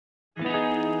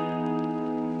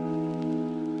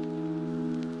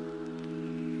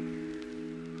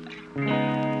We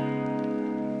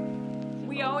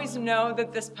always know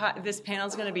that this panel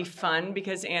is going to be fun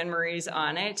because Annmarie's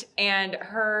on it, and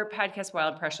her podcast,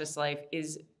 Wild Precious Life,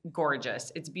 is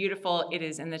gorgeous. It's beautiful. It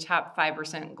is in the top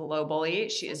 5% globally.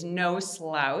 She is no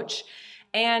slouch.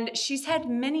 And she's had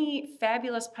many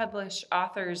fabulous published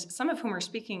authors, some of whom are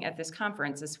speaking at this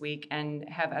conference this week and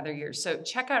have other years. So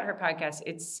check out her podcast.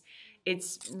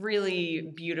 It's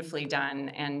really beautifully done.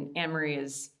 And Annmarie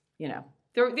is,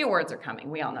 the awards are coming.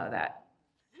 We all know that.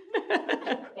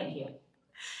 Thank you.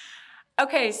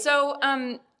 Okay, so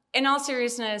in all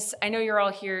seriousness, I know you're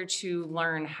all here to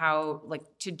learn how,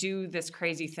 to do this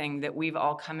crazy thing that we've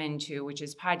all come into, which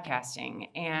is podcasting.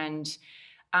 And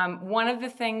one of the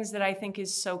things that I think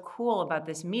is so cool about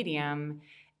this medium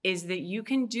is that you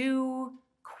can do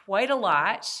quite a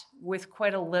lot with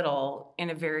quite a little in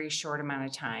a very short amount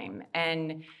of time.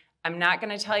 And I'm not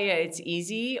going to tell you it's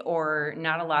easy or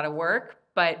not a lot of work,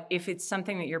 but if it's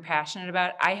something that you're passionate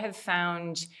about, I have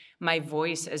found my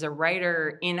voice as a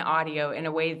writer in audio in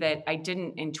a way that I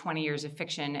didn't in 20 years of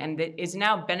fiction, and that is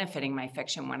now benefiting my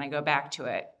fiction when I go back to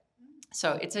it.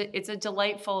 So it's a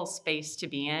delightful space to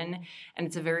be in, and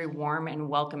it's a very warm and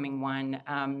welcoming one.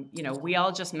 We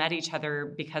all just met each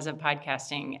other because of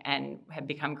podcasting and have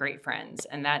become great friends,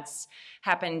 and that's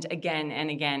happened again and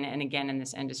again and again in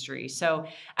this industry. So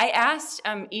I asked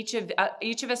each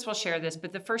of us will share this,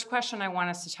 but the first question I want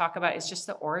us to talk about is just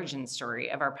the origin story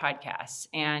of our podcasts.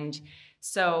 And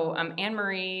so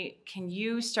Annmarie, can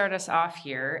you start us off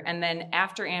here? And then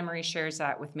after Annmarie shares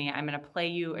that with me, I'm going to play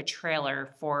you a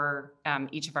trailer for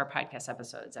each of our podcast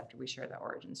episodes after we share the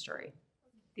origin story.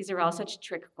 These are all such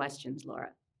trick questions, Laura.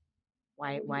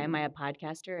 Why am I a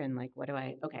podcaster? And what do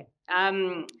I, okay.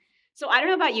 So I don't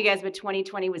know about you guys, but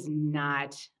 2020 was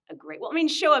not a great,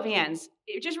 show of hands.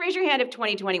 Just raise your hand if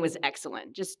 2020 was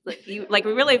excellent. Just we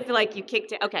really feel like you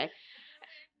kicked it. Okay.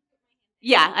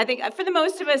 Yeah, I think for the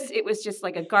most of us, it was just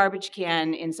like a garbage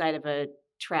can inside of a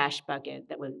trash bucket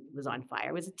that was on fire.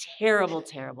 It was a terrible,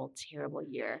 terrible, terrible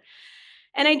year.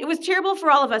 And it was terrible for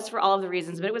all of us for all of the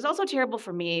reasons, but it was also terrible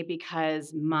for me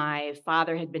because my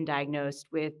father had been diagnosed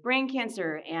with brain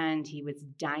cancer, and he was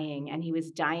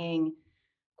dying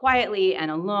quietly and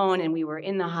alone, and we were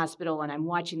in the hospital, and I'm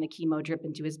watching the chemo drip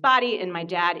into his body, and my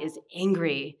dad is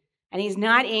angry. And he's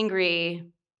not angry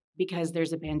because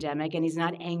there's a pandemic, and he's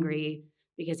not angry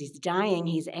because he's dying.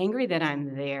 He's angry that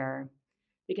I'm there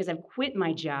because I've quit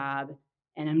my job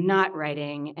and I'm not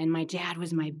writing, and my dad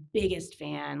was my biggest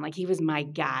fan. He was my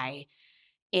guy.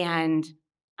 And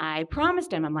I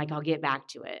promised him, I'll get back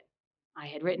to it. I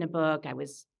had written a book. I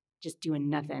was just doing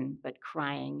nothing but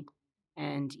crying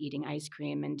and eating ice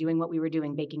cream and doing what we were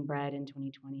doing, baking bread in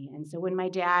 2020. And so when my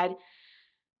dad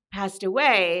passed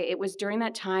away, it was during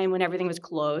that time when everything was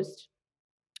closed,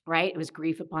 right? It was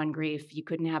grief upon grief. You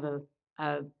couldn't have a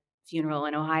funeral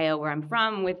in Ohio, where I'm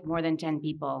from, with more than 10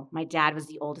 people. My dad was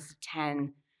the oldest of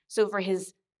 10. So for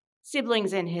his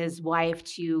siblings and his wife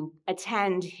to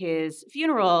attend his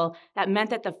funeral, that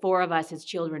meant that the four of us, his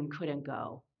children, couldn't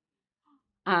go.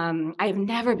 I've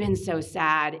never been so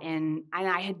sad, and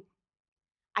I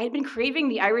had been craving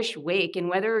the Irish wake, and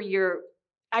whether you're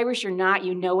Irish or not,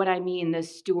 you know what I mean, the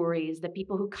stories, the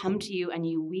people who come to you and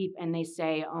you weep and they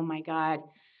say, oh my God,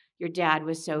 your dad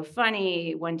was so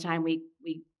funny. One time we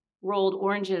rolled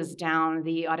oranges down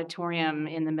the auditorium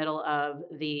in the middle of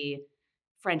the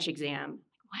French exam.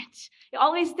 What?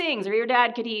 All these things. Or your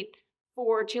dad could eat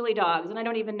 4 chili dogs, and I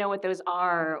don't even know what those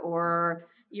are. Or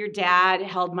your dad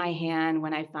held my hand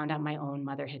when I found out my own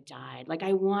mother had died.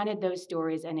 I wanted those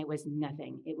stories, and it was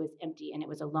nothing. It was empty, and it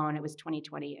was alone. It was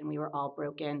 2020, and we were all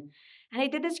broken. And I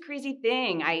did this crazy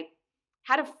thing. I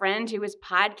had a friend who was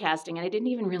podcasting, and I didn't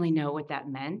even really know what that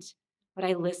meant, but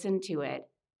I listened to it,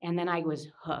 and then I was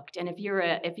hooked. And if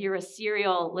you're a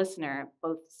serial listener,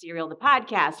 both Serial the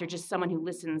podcast or just someone who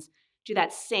listens to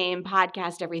that same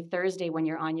podcast every Thursday when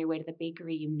you're on your way to the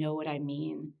bakery, you know what I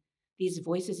mean. These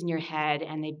voices in your head,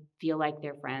 and they feel like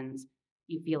they're friends.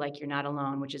 You feel like you're not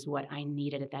alone, which is what I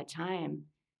needed at that time.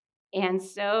 And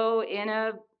so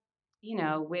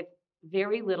with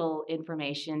very little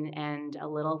information and a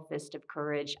little fist of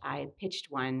courage, I pitched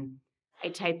one. I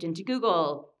typed into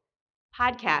Google,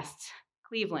 podcasts,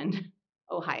 Cleveland,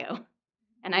 Ohio.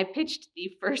 And I pitched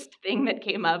the first thing that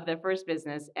came up, the first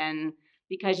business. And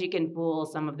because you can fool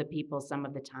some of the people some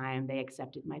of the time, they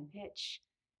accepted my pitch.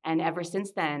 And ever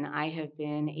since then, I have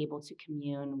been able to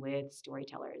commune with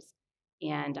storytellers.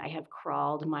 And I have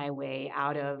crawled my way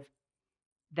out of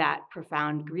that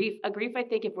profound grief. A grief, I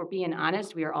think, if we're being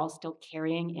honest, we are all still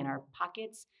carrying in our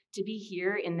pockets. To be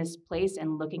here in this place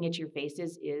and looking at your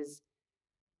faces is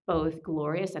both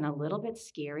glorious and a little bit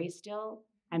scary still.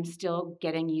 I'm still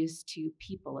getting used to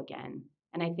people again.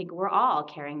 And I think we're all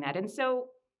carrying that. And so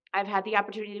I've had the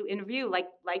opportunity to interview, like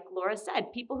Laura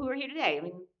said, people who are here today. I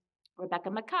mean, Rebecca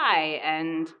Mackay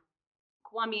and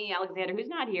Kwame Alexander, who's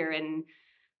not here, and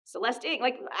Celeste Ng.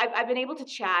 Like, I've been able to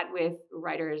chat with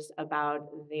writers about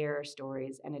their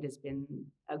stories, and it has been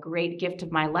a great gift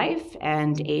of my life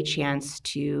and a chance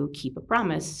to keep a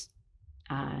promise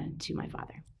to my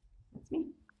father. That's me.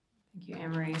 Thank you,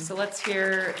 Annmarie. So let's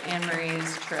hear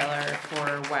Annmarie's trailer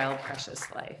for Wild Precious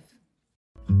Life.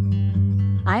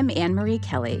 I'm Annmarie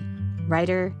Kelly,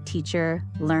 writer, teacher,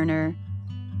 learner.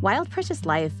 Wild Precious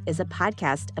Life is a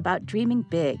podcast about dreaming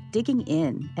big, digging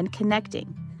in, and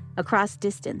connecting across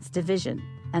distance, division,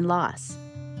 and loss.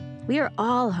 We are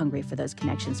all hungry for those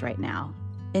connections right now.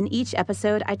 In each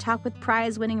episode, I talk with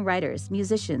prize-winning writers,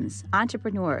 musicians,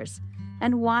 entrepreneurs,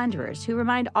 and wanderers who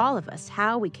remind all of us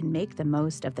how we can make the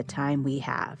most of the time we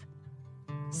have.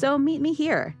 So meet me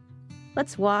here.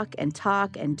 Let's walk and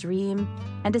talk and dream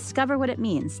and discover what it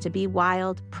means to be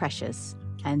wild, precious,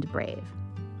 and brave.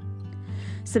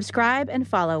 Subscribe and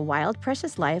follow Wild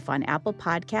Precious Life on Apple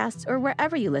Podcasts or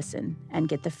wherever you listen, and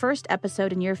get the first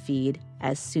episode in your feed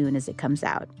as soon as it comes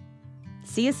out.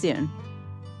 See you soon.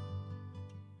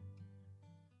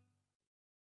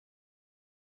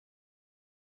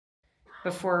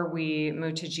 Before we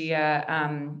move to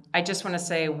Jia, I just want to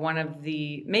say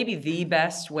maybe the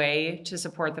best way to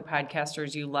support the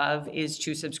podcasters you love is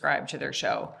to subscribe to their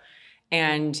show.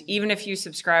 And even if you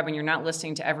subscribe and you're not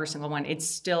listening to every single one, it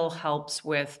still helps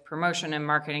with promotion and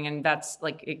marketing. And that's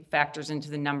like, it factors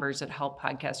into the numbers that help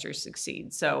podcasters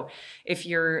succeed. So if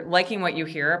you're liking what you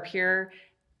hear up here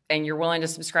and you're willing to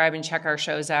subscribe and check our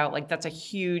shows out, like that's a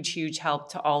huge, huge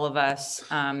help to all of us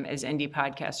as indie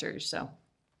podcasters. So.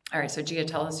 All right, so Jia,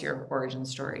 tell us your origin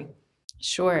story.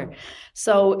 Sure.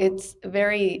 So it's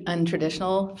very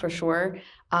untraditional for sure.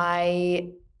 I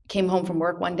came home from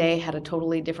work one day, had a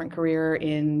totally different career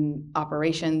in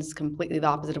operations, completely the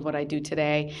opposite of what I do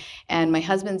today. And my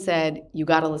husband said, you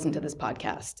got to listen to this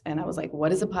podcast. And I was like,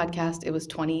 what is a podcast? It was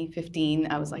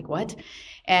 2015. I was like, what?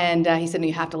 And he said, no,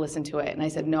 you have to listen to it. And I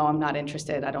said, no, I'm not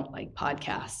interested. I don't like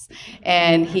podcasts.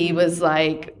 And he was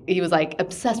like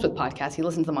obsessed with podcasts. He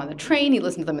listened to them on the train. He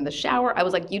listened to them in the shower. I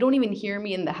was like, you don't even hear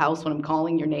me in the house when I'm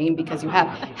calling your name because you have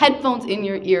headphones in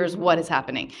your ears. What is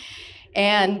happening?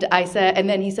 And I said, and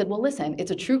then he said, well, listen,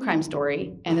 it's a true crime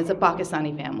story and it's a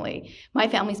Pakistani family. My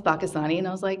family's Pakistani. And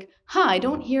I was like, I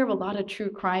don't hear of a lot of true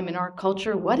crime in our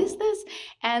culture. What is this?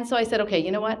 And so I said, okay,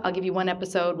 you know what? I'll give you one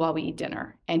episode while we eat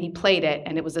dinner. And he played it,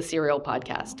 and it was a serial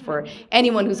podcast. For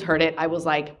anyone who's heard it, I was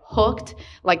like hooked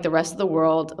like the rest of the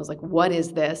world. I was like, what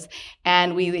is this?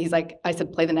 And he's like, I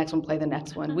said, play the next one, play the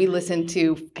next one. We listened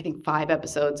to, I think, 5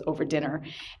 episodes over dinner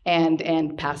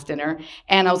and past dinner.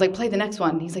 And I was like, play the next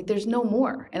one. And he's like, there's no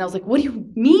more. And I was like, what do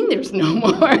you mean there's no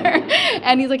more?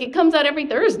 And he's like, it comes out every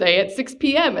Thursday at 6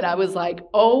 p.m. And I was like,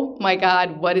 oh my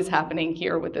God, what is happening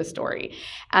here with this story?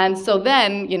 And so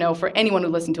then, for anyone who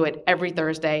listened to it, every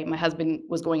Thursday, my husband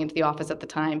was going into the office at the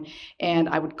time, and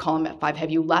I would call him at 5,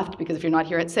 have you left? Because if you're not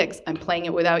here at 6, I'm playing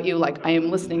it without you, like I am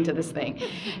listening to this thing.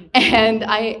 And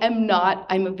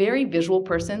I'm a very visual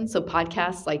person, so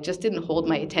podcasts just didn't hold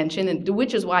my attention, and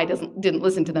which is why I didn't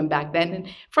listen to them back then. And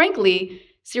frankly,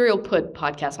 Serial put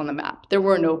podcasts on the map. There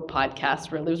were no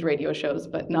podcasts, really. There was radio shows,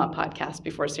 but not podcasts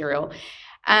before Serial.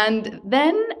 And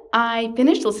then I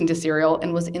finished listening to Serial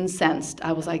and was incensed.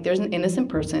 I was like, there's an innocent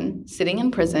person sitting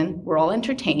in prison. We're all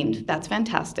entertained. That's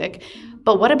fantastic.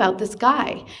 But what about this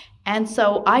guy? And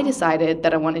so I decided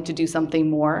that I wanted to do something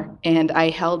more, and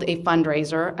I held a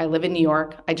fundraiser. I live in New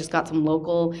York. I just got some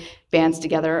local bands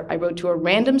together. I wrote to a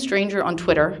random stranger on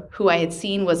Twitter who I had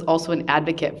seen was also an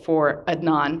advocate for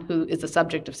Adnan, who is the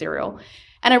subject of Serial.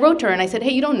 And I wrote to her and I said,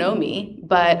 hey, you don't know me,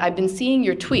 but I've been seeing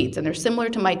your tweets and they're similar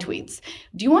to my tweets.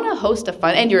 Do you want to host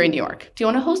and you're in New York. Do you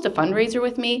want to host a fundraiser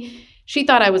with me? She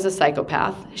thought I was a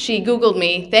psychopath. She Googled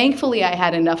me. Thankfully, I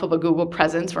had enough of a Google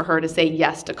presence for her to say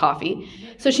yes to coffee.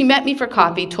 So she met me for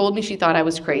coffee, told me she thought I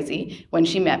was crazy when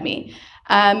she met me.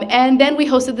 And then we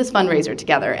hosted this fundraiser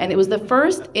together. And it was the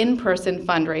first in-person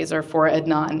fundraiser for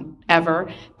Adnan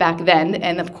ever back then.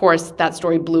 And of course, that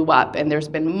story blew up, and there's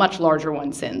been much larger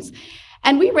ones since.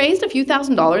 And we raised a few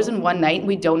 $1,000s in one night, and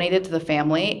we donated to the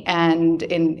family, and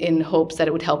in hopes that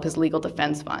it would help his legal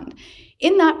defense fund.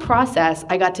 In that process,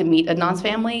 I got to meet Adnan's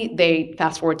family. They,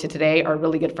 fast forward to today, are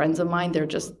really good friends of mine. They're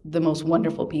just the most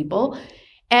wonderful people.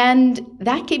 And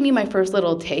that gave me my first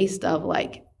little taste of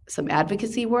some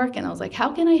advocacy work. And I was like,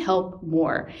 how can I help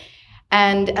more?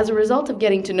 And as a result of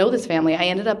getting to know this family, I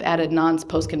ended up at Adnan's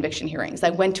post-conviction hearings. I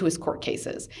went to his court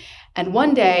cases. And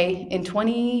one day in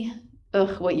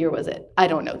what year was it? I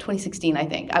don't know, 2016, I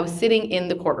think. I was sitting in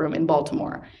the courtroom in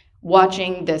Baltimore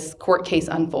watching this court case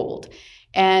unfold.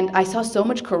 And I saw so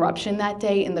much corruption that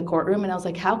day in the courtroom, and I was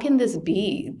like, how can this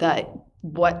be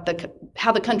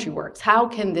how the country works? How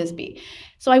can this be?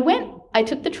 So I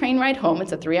took the train ride home.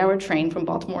 It's a 3-hour train from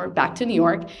Baltimore back to New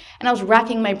York, and I was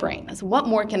racking my brain. I said, what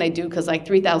more can I do? Because like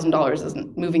 $3,000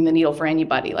 isn't moving the needle for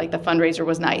anybody. Like the fundraiser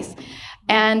was nice.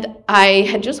 And I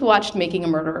had just watched Making a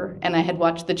Murderer, and I had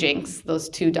watched The Jinx, those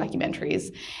 2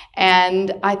 documentaries.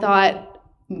 And I thought,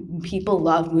 people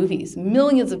love movies.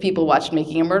 Millions of people watched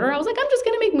Making a Murderer. I was like, I'm just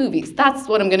going to make movies. That's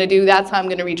what I'm going to do. That's how I'm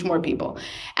going to reach more people.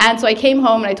 And so I came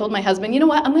home and I told my husband, you know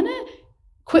what? I'm going to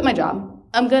quit my job.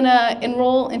 I'm going to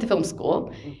enroll into film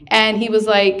school. And he was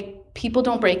like, people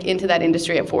don't break into that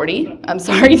industry at 40. I'm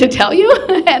sorry to tell you.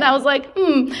 And I was like,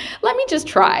 let me just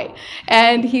try.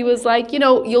 And he was like,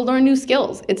 you'll learn new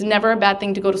skills. It's never a bad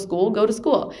thing to go to school. Go to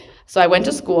school. So I went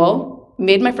to school,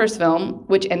 made my first film,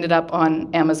 which ended up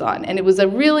on Amazon. And it was a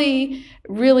really,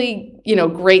 really,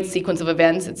 great sequence of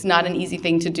events. It's not an easy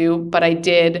thing to do, but I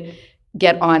did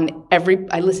get on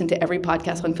I listened to every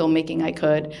podcast on filmmaking I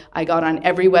could. I got on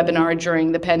every webinar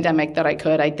during the pandemic that I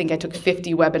could. I think I took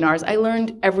 50 webinars. I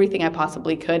learned everything I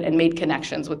possibly could and made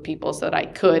connections with people so that I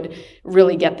could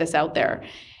really get this out there.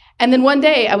 And then one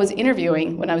day I was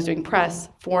interviewing when I was doing press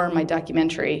for my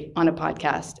documentary on a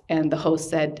podcast, and the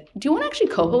host said, do you want to actually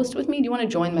co-host with me? Do you want to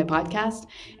join my podcast?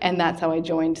 And that's how I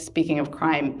joined Speaking of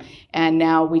Crime. And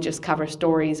now we just cover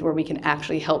stories where we can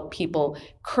actually help people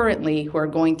currently who are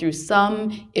going through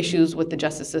some issues with the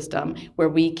justice system, where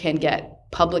we can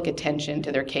get public attention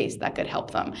to their case that could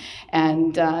help them.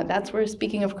 And that's where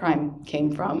Speaking of Crime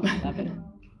came from. Love it.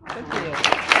 Thank you.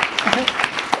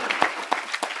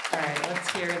 All right, let's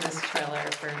hear this trailer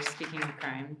for Speaking of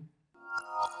Crime.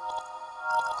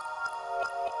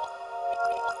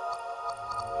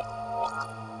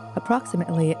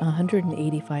 Approximately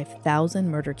 185,000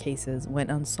 murder cases went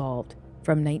unsolved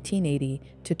from 1980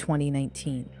 to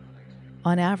 2019.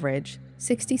 On average,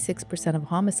 66% of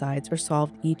homicides are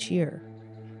solved each year.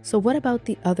 So what about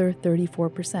the other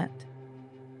 34%?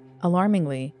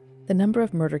 Alarmingly, the number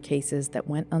of murder cases that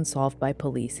went unsolved by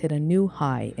police hit a new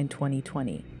high in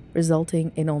 2020,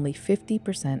 resulting in only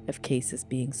 50% of cases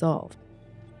being solved,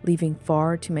 leaving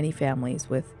far too many families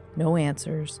with no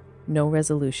answers, no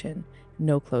resolution,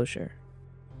 no closure.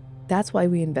 That's why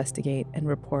we investigate and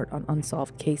report on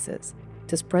unsolved cases,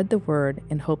 to spread the word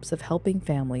in hopes of helping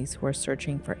families who are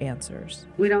searching for answers.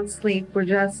 We don't sleep, we're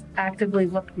just actively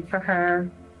looking for her.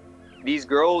 These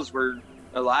girls were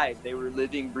alive. They were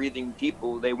living, breathing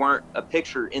people. They weren't a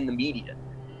picture in the media.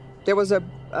 There was a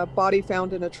body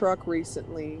found in a truck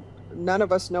recently. None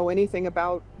of us know anything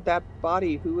about that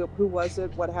body. Who was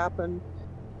it? What happened?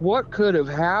 What could have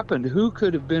happened? Who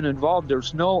could have been involved?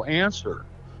 There's no answer.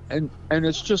 And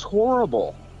it's just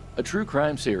horrible. A true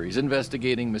crime series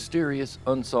investigating mysterious,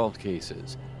 unsolved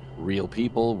cases. Real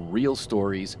people, real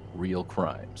stories, real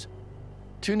crimes.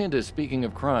 Tune into Speaking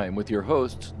of Crime with your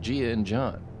hosts, Jia and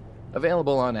John.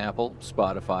 Available on Apple,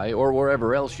 Spotify, or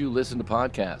wherever else you listen to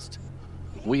podcasts.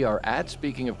 We are at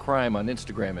Speaking of Crime on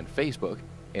Instagram and Facebook,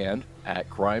 and at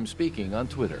Crime Speaking on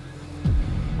Twitter.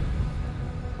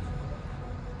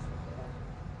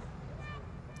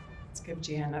 Let's give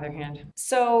Gia another hand.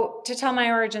 So to tell my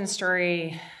origin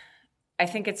story, I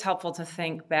think it's helpful to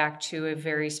think back to a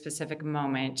very specific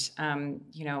moment.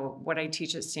 What I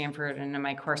teach at Stanford and in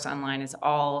my course online is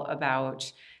all about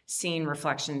scene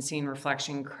reflection,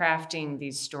 crafting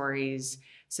these stories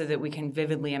so that we can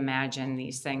vividly imagine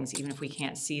these things, even if we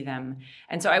can't see them.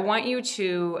 And so I want you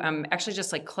to actually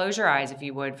just close your eyes, if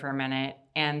you would, for a minute,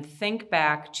 and think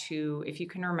back to, if you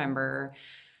can remember,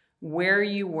 where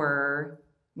you were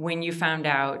when you found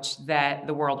out that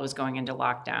the world was going into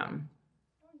lockdown.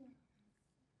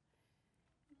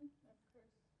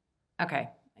 Okay,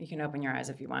 you can open your eyes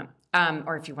if you want.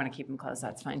 Or if you want to keep them closed,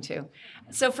 that's fine too.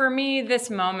 So for me, this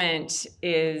moment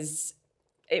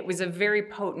it was a very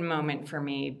potent moment for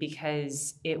me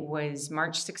because it was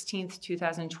March 16th,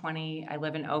 2020. I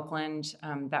live in Oakland.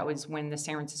 That was when the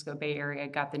San Francisco Bay Area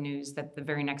got the news that the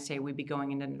very next day we'd be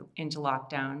going into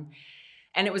lockdown.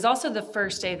 And it was also the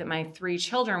first day that my 3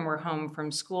 children were home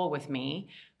from school with me,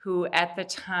 who at the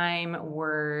time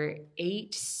were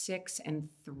 8, 6, and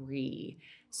 3.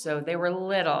 So they were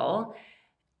little.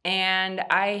 And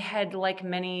I had, like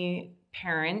many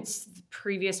parents, the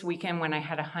previous weekend when I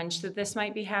had a hunch that this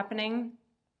might be happening,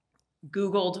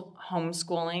 Googled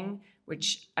homeschooling,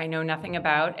 which I know nothing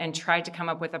about, and tried to come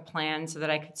up with a plan so that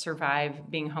I could survive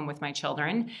being home with my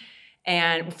children.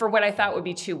 And for what I thought would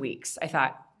be 2 weeks. I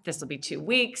thought, this will be 2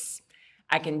 weeks.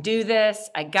 I can do this.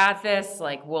 I got this.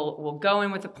 Like, we'll go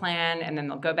in with a plan, and then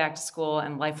they'll go back to school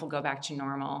and life will go back to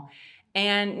normal.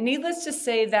 And needless to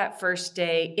say, that first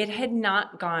day, it had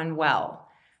not gone well.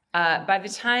 By the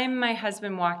time my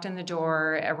husband walked in the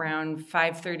door around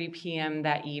 5:30 p.m.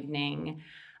 that evening,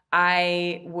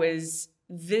 I was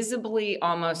visibly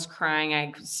almost crying.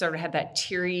 I sort of had that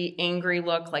teary, angry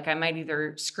look, like I might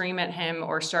either scream at him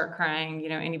or start crying,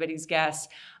 anybody's guess.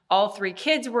 All 3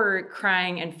 kids were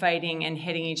crying and fighting and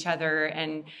hitting each other.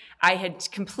 And I had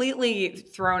completely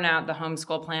thrown out the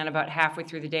homeschool plan about halfway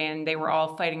through the day, and they were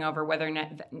all fighting over whether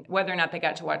or not they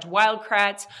got to watch Wild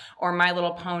Kratts or My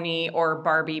Little Pony or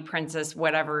Barbie Princess,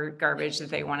 whatever garbage that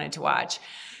they wanted to watch.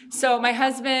 So my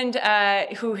husband,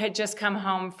 who had just come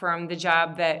home from the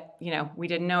job that, we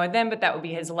didn't know it then, but that would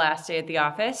be his last day at the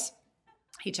office,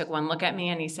 he took one look at me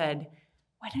and he said,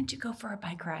 "Why don't you go for a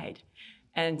bike ride?"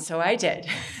 And so I did.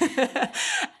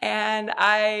 And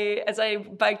as I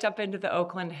biked up into the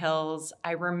Oakland Hills,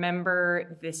 I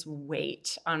remember this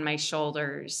weight on my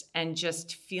shoulders and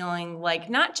just feeling like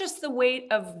not just the weight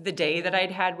of the day that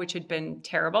I'd had, which had been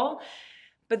terrible,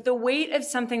 but the weight of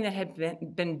something that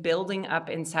had been building up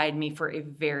inside me for a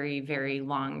very, very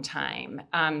long time.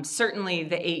 Certainly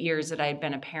the 8 years that I'd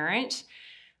been a parent,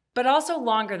 but also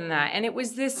longer than that. And it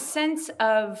was this sense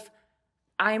of,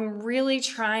 I'm really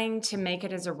trying to make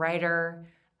it as a writer.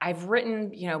 I've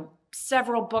written,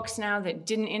 several books now that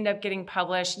didn't end up getting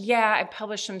published. Yeah, I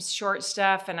published some short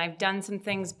stuff and I've done some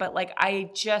things, but I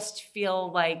just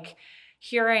feel like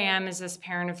here I am as this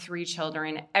parent of 3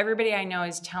 children. Everybody I know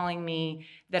is telling me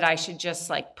that I should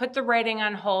just put the writing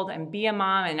on hold and be a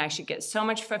mom, and I should get so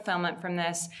much fulfillment from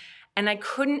this. And I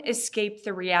couldn't escape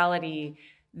the reality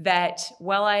that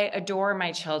while I adore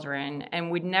my children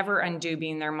and would never undo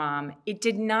being their mom, it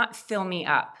did not fill me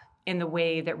up in the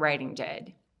way that writing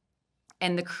did.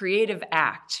 And the creative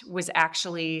act was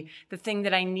actually the thing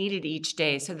that I needed each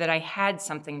day so that I had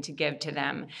something to give to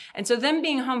them. And so them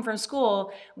being home from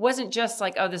school wasn't just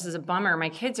oh, this is a bummer, my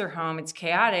kids are home, it's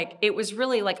chaotic. It was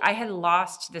really I had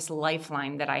lost this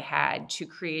lifeline that I had to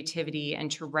creativity and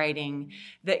to writing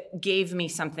that gave me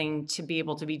something to be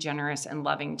able to be generous and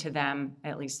loving to them,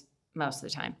 at least most of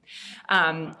the time.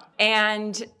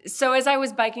 And so as I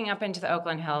was biking up into the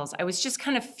Oakland Hills, I was just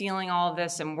kind of feeling all of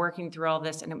this and working through all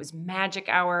this, and it was magic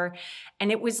hour.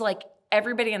 And it was like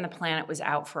everybody on the planet was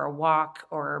out for a walk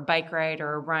or a bike ride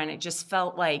or a run. It just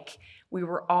felt like we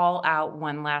were all out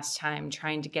one last time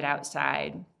trying to get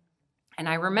outside. And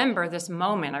I remember this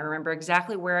moment. I remember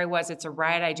exactly where I was. It's a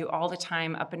ride I do all the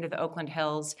time up into the Oakland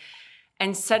Hills.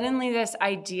 And suddenly this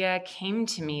idea came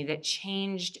to me that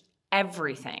changed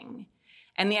everything.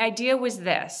 And the idea was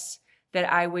this, that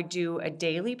I would do a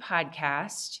daily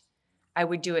podcast. I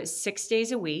would do it 6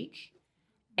 days a week.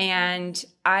 And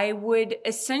I would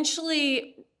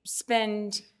essentially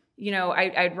spend,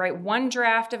 I'd write one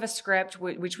draft of a script,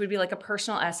 which would be like a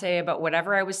personal essay about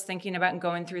whatever I was thinking about and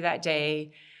going through that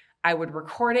day. I would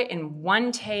record it in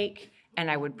one take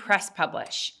and I would press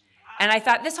publish. And I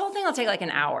thought, this whole thing will take an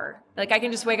hour. I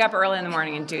can just wake up early in the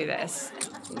morning and do this.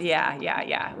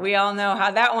 Yeah. We all know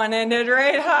how that one ended,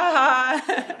 right? Ha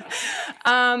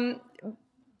ha.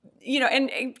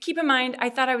 And keep in mind,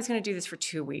 I thought I was going to do this for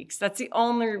 2 weeks. That's the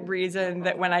only reason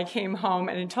that when I came home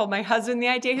and told my husband the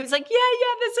idea, he was like, yeah,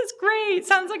 this is great.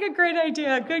 Sounds like a great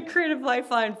idea. Good creative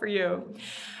lifeline for you.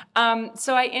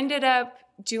 So I ended up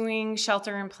doing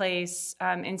Shelter in Place.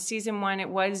 In season 1, it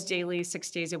was daily,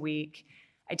 6 days a week.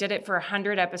 I did it for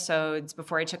 100 episodes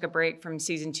before I took a break from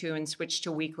season 2 and switched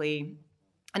to weekly,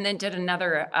 and then did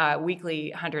another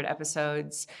weekly 100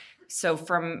 episodes. So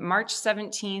from March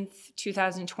 17th,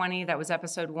 2020, that was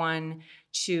episode 1,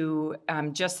 to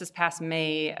just this past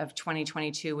May of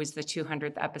 2022 was the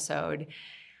 200th episode.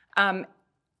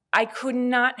 I could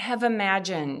not have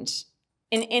imagined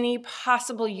in any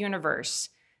possible universe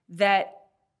that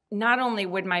not only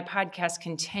would my podcast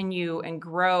continue and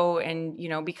grow and,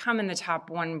 become in the top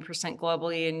 1%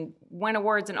 globally and win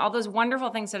awards and all those wonderful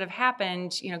things that have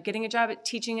happened, getting a job at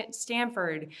teaching at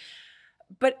Stanford.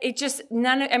 But it just,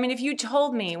 if you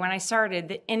told me when I started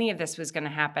that any of this was going to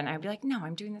happen, I'd be like, no,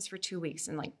 I'm doing this for 2 weeks.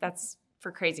 And that's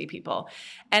for crazy people.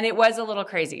 And it was a little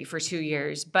crazy for 2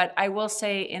 years. But I will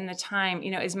say in the time,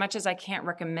 as much as I can't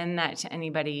recommend that to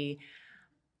anybody,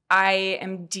 I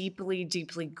am deeply,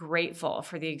 deeply grateful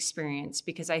for the experience,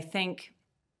 because I think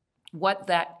what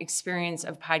that experience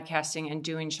of podcasting and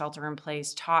doing Shelter in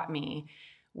Place taught me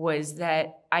was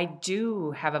that I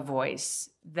do have a voice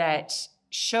that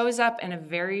shows up in a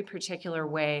very particular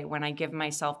way when I give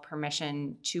myself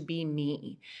permission to be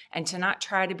me and to not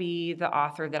try to be the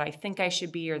author that I think I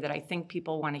should be or that I think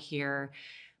people want to hear,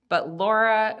 but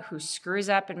Laura, who screws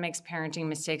up and makes parenting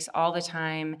mistakes all the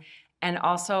time, and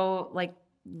also like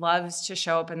loves to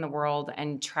show up in the world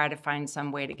and try to find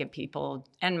some way to give people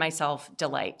and myself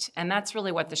delight. And that's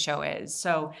really what the show is.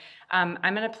 So I'm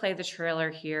going to play the trailer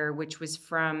here, which was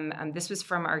from, this was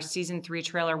from our season 3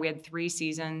 trailer. We had 3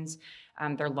 seasons.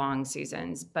 They're long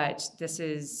seasons, but this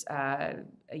is about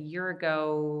a year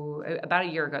ago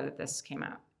that this came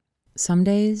out. Some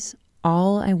days,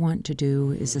 all I want to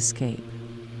do is escape.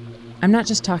 I'm not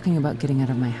just talking about getting out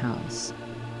of my house.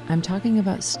 I'm talking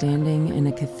about standing in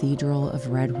a cathedral of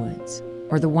redwoods,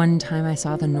 or the one time I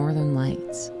saw the northern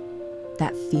lights.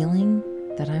 That feeling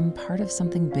that I'm part of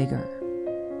something bigger.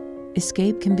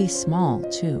 Escape can be small,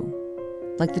 too.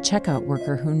 Like the checkout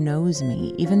worker who knows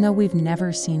me, even though we've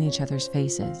never seen each other's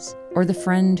faces, or the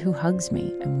friend who hugs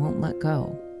me and won't let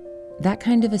go. That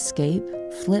kind of escape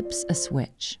flips a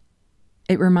switch.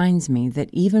 It reminds me that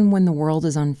even when the world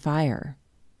is on fire,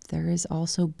 there is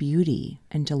also beauty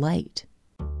and delight.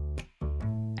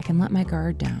 I can let my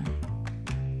guard down.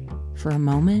 For a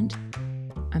moment,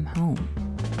 I'm home.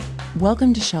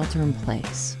 Welcome to Shelter in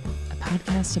Place, a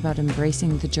podcast about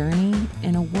embracing the journey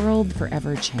in a world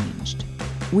forever changed.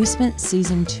 We spent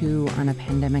season 2 on a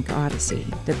pandemic odyssey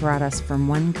that brought us from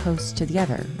one coast to the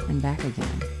other and back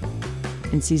again.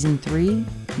 In season 3,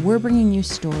 we're bringing you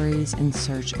stories in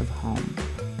search of home.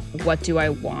 What do I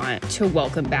want to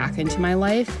welcome back into my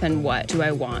life, and what do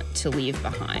I want to leave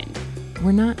behind?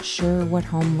 We're not sure what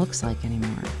home looks like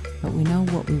anymore, but we know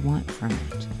what we want from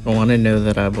it. I want to know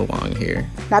that I belong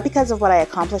here. Not because of what I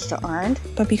accomplished or earned,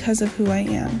 but because of who I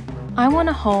am. I want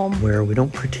a home where we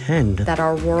don't pretend that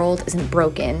our world isn't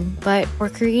broken, but we're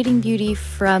creating beauty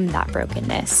from that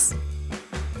brokenness.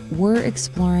 We're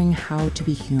exploring how to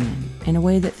be human in a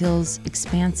way that feels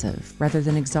expansive rather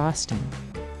than exhausting.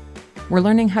 We're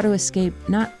learning how to escape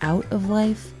not out of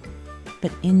life,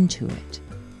 but into it.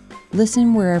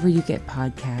 Listen wherever you get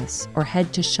podcasts, or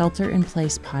head to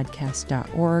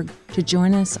shelterinplacepodcast.org to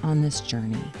join us on this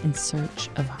journey in search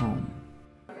of home.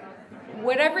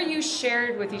 Whatever you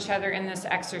shared with each other in this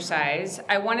exercise,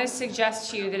 I want to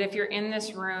suggest to you that if you're in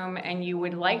this room and you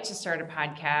would like to start a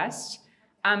podcast,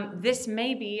 this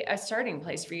may be a starting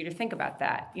place for you to think about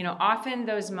that. You know, often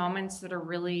those moments that are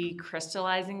really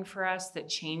crystallizing for us, that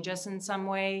change us in some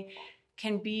way,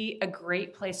 can be a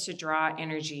great place to draw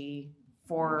energy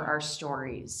for our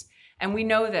stories. And we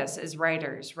know this as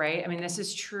writers, right? I mean, this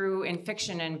is true in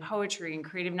fiction and poetry and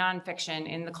creative nonfiction,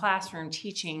 in the classroom,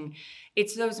 teaching.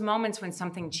 It's those moments when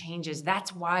something changes.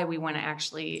 That's why we want to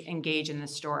actually engage in the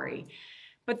story.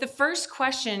 But the first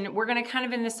question, we're going to kind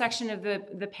of in this section of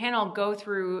the panel go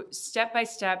through step by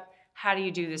step, how do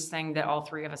you do this thing that all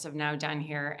 3 of us have now done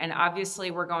here? And obviously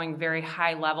we're going very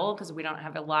high level because we don't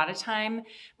have a lot of time,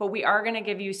 but we are going to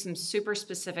give you some super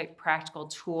specific practical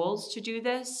tools to do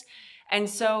this. And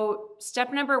so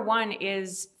step number 1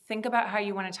 is think about how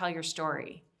you want to tell your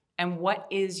story and what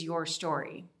is your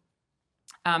story.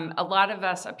 A lot of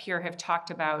us up here have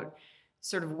talked about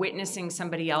sort of witnessing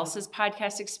somebody else's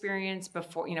podcast experience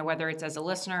before, you know, whether it's as a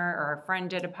listener or a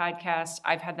friend did a podcast.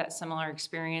 I've had that similar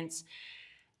experience.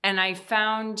 And I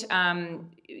found,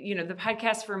 the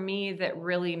podcast for me that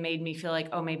really made me feel like,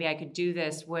 oh, maybe I could do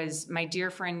this was my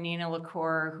dear friend Nina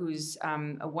LaCour, who's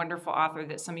a wonderful author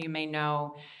that some of you may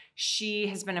know. She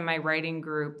has been in my writing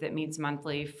group that meets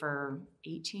monthly for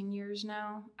 18 years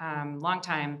now, long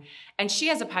time. And she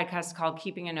has a podcast called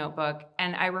Keeping a Notebook.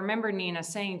 And I remember Nina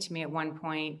saying to me at one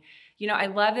point, you know, I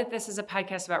love that this is a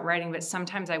podcast about writing, but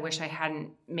sometimes I wish I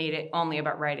hadn't made it only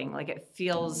about writing. Like it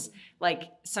feels like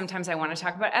sometimes I want to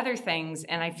talk about other things.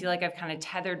 And I feel like I've kind of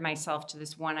tethered myself to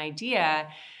this one idea.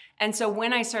 And so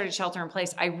when I started Shelter in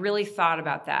Place, I really thought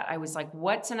about that. I was like,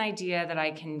 what's an idea that I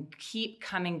can keep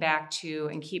coming back to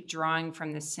and keep drawing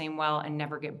from the same well and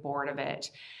never get bored of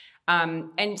it?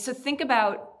 And so think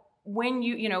about when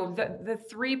the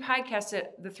 3 podcasts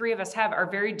that the 3 of us have are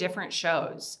very different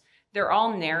shows. They're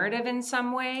all narrative in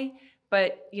some way,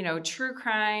 but, you know, true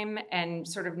crime and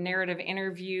sort of narrative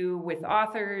interview with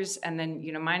authors. And then,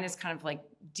 you know, mine is kind of like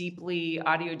deeply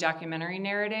audio documentary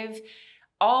narrative.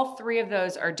 All 3 of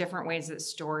those are different ways that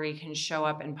story can show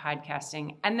up in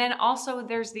podcasting. And then also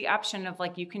there's the option of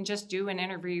like, you can just do an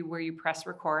interview where you press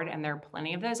record, and there are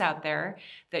plenty of those out there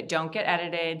that don't get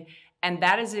edited. And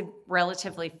that is a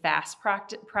relatively fast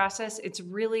process. It's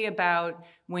really about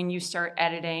when you start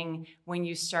editing, when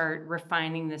you start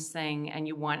refining this thing and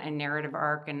you want a narrative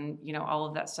arc and, you know, all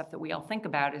of that stuff that we all think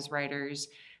about as writers.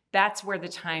 That's where the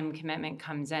time commitment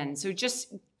comes in. So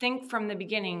just think from the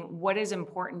beginning, what is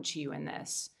important to you in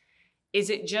this? Is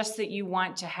it just that you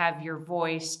want to have your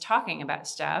voice talking about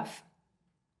stuff?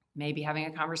 maybe having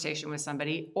a conversation with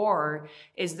somebody, or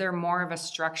is there more of a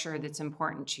structure that's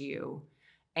important to you?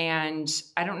 And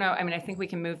I don't know. I mean, I think we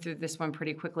can move through this one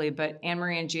pretty quickly, but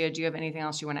Annmarie and Jia, do you have anything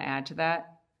else you want to add to that?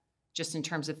 Just in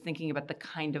terms of thinking about the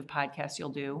kind of podcast you'll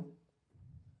do?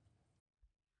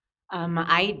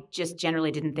 I just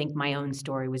generally didn't think my own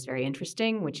story was very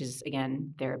interesting, which is,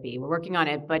 again, therapy. We're working on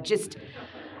it, but just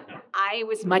I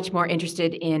was much more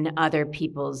interested in other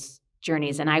people's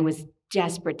journeys, and I was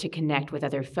desperate to connect with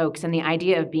other folks. And the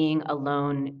idea of being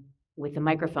alone with a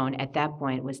microphone at that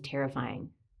point was terrifying.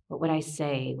 What would I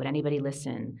say? Would anybody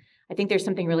listen? I think there's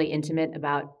something really intimate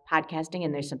about podcasting,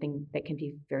 and there's something that can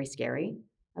be very scary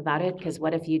about it, because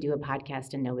what if you do a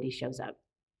podcast and nobody shows up?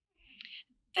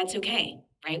 That's okay,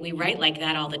 right? We write like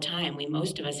that all the time.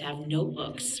 Most of us have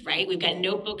notebooks, right? We've got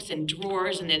notebooks and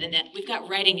drawers, and then we've got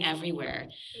writing everywhere.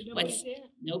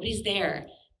 Nobody's there.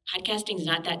 Podcasting is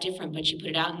not that different, but you put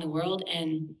it out in the world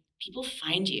and people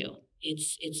find you.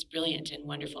 It's brilliant and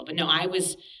wonderful. But no, I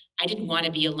didn't want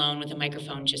to be alone with a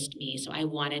microphone, just me. So I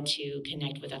wanted to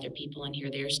connect with other people and hear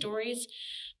their stories.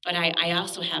 But I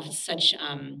also have such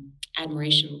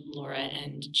admiration, Laura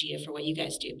and Jia, for what you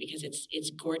guys do, because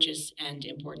it's gorgeous and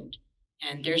important.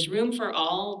 And there's room for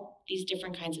all these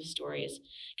different kinds of stories.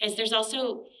 Guys, there's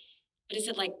also, what is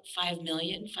it, like 5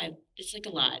 million? It's like a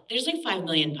lot. There's like 5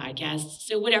 million podcasts.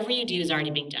 So whatever you do is already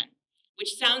being done,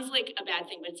 which sounds like a bad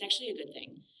thing, but it's actually a good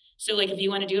thing. So like if you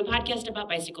want to do a podcast about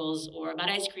bicycles or about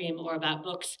ice cream or about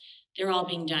books, they're all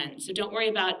being done. So don't worry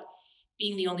about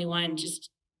being the only one.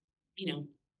 Just,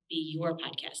 be your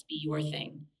podcast, be your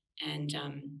thing. And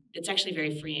it's actually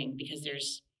very freeing because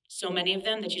there's so many of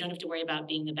them that you don't have to worry about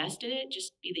being the best at it.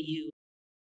 Just be the you.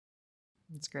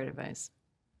 That's great advice.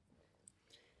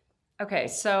 Okay,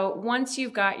 so once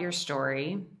you've got your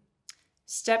story,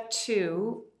 step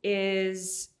 2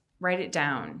 is write it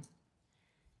down.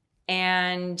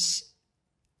 And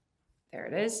there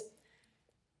it is.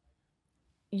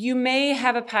 You may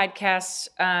have a podcast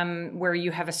where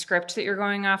you have a script that you're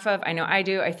going off of. I know I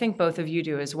do. I think both of you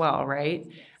do as well, right?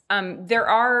 There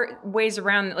are ways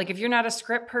around, like if you're not a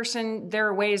script person, there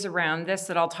are ways around this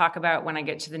that I'll talk about when I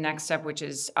get to the next step, which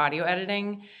is audio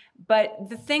editing. But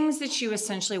the things that you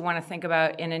essentially want to think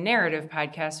about in a narrative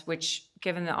podcast, which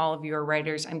given that all of you are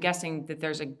writers, I'm guessing that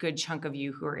there's a good chunk of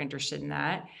you who are interested in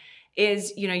that,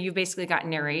 is, you've basically got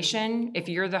narration. If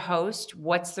you're the host,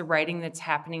 what's the writing that's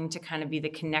happening to kind of be the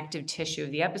connective tissue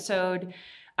of the episode?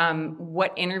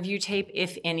 What interview tape,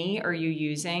 if any, are you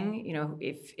using?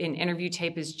 If an interview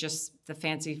tape is just the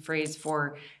fancy phrase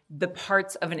for the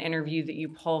parts of an interview that you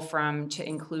pull from to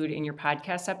include in your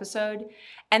podcast episode.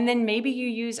 And then maybe you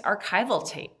use archival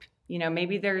tape.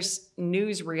 Maybe there's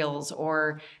newsreels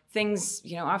or things,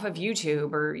 off of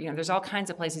YouTube or, there's all kinds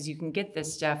of places you can get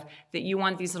this stuff that you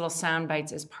want these little sound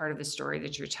bites as part of the story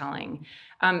that you're telling.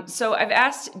 So I've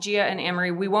asked Jia and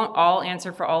Annmarie, we won't all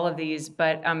answer for all of these,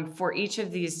 but for each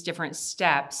of these different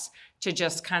steps to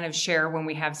just kind of share when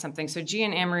we have something. So Jia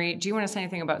and Annmarie, do you want to say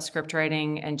anything about script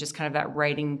writing and just kind of that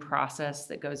writing process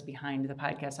that goes behind the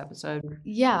podcast episode?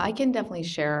 Yeah, I can definitely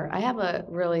share. I have a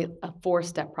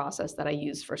 4-step process that I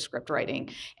use for script writing.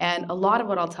 And a lot of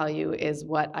what I'll tell you is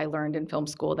what I learned in film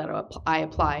school that I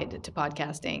applied to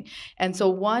podcasting. And so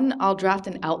one, I'll draft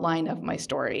an outline of my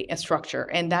story, a structure,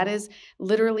 and that is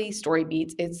literally story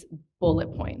beats. It's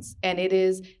bullet points. And it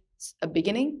is a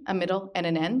beginning, a middle, and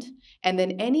an end, and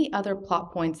then any other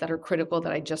plot points that are critical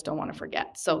that I just don't want to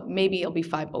forget. So maybe it'll be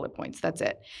 5 bullet points. That's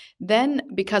it. Then,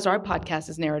 because our podcast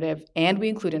is narrative and we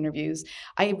include interviews,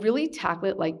 I really tackle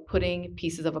it like putting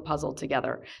pieces of a puzzle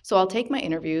together. So I'll take my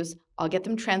interviews, I'll get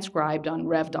them transcribed on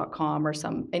rev.com or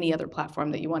any other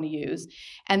platform that you want to use.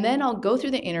 And then I'll go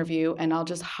through the interview and I'll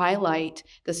just highlight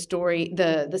the story,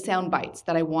 the sound bites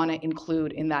that I want to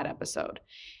include in that episode.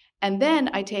 And then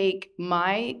I take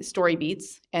my story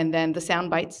beats and then the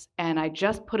sound bites and I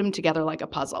just put them together like a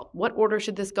puzzle. What order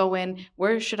should this go in?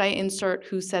 Where should I insert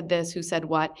who said this, who said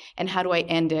what? And how do I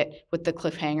end it with the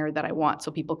cliffhanger that I want so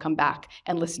people come back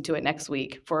and listen to it next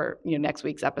week for next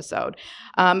week's episode?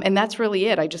 And that's really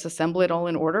it. I just assemble it all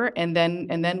in order and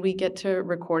then we get to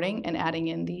recording and adding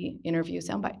in the interview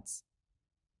sound bites.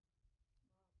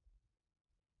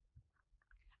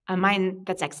 Mine,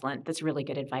 that's excellent. That's really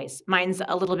good advice. Mine's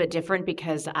a little bit different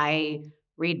because I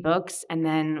read books, and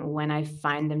then when I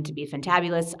find them to be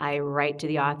fantabulous, I write to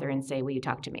the author and say, will you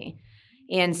talk to me?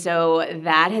 And so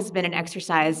that has been an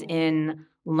exercise in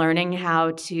learning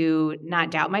how to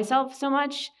not doubt myself so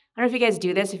much. I don't know if you guys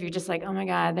do this, if you're just like, oh my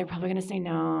God, they're probably going to say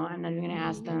no. I'm not even going to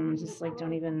ask them. Just like,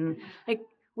 don't even,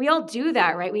 we all do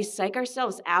that, right? We psych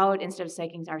ourselves out instead of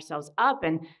psyching ourselves up.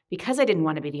 And because I didn't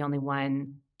want to be the only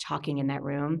one talking in that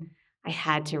room, I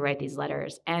had to write these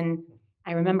letters. And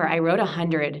I remember I wrote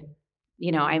 100,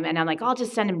 you know, and I'm like, I'll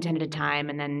just send them 10 at a time.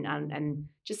 And then, and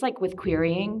just like with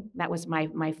querying, that was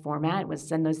my format, was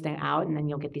send those things out and then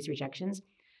you'll get these rejections.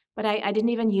 But I didn't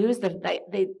even use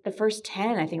the first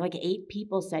 10. I think like 8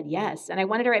 people said yes. And I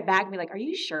wanted to write back and be like, are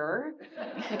you sure?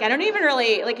 Like, I don't even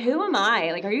really, like, who am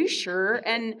I? Like, are you sure?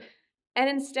 And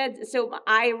instead, so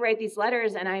I write these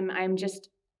letters and I'm just,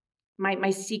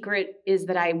 my secret is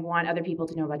that I want other people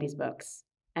to know about these books.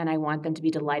 And I want them to be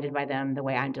delighted by them the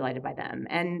way I'm delighted by them.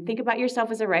 And think about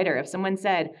yourself as a writer. If someone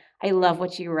said, I love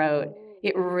what you wrote,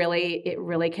 it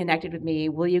really connected with me.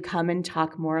 Will you come and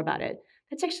talk more about it?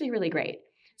 That's actually really great.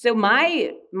 So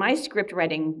my script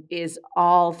writing is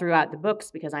all throughout the books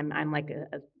because I'm like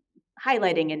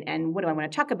highlighting and what do I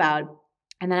want to talk about?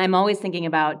 And then I'm always thinking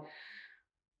about,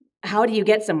 how do you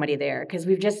get somebody there? Because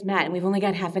we've just met and we've only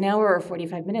got half an hour or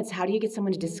 45 minutes. How do you get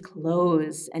someone to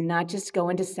disclose and not just go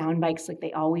into sound bites like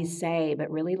they always say,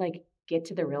 but really like get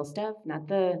to the real stuff, not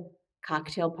the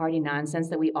cocktail party nonsense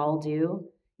that we all do.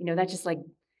 You know, that's just like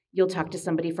you'll talk to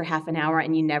somebody for half an hour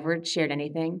and you never shared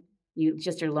anything. You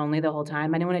just are lonely the whole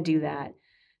time. I don't want to do that.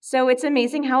 So it's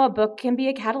amazing how a book can be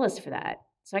a catalyst for that.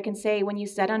 So I can say, when you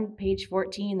said on page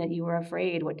 14 that you were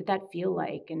afraid, what did that feel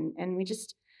like? And we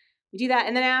do that.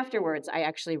 And then afterwards, I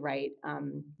actually write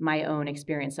my own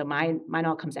experience. So mine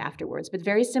all comes afterwards, but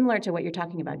very similar to what you're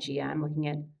talking about, Jia. I'm looking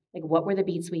at like, what were the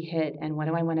beats we hit and what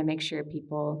do I want to make sure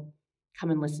people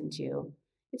come and listen to?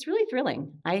 It's really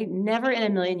thrilling. I never in a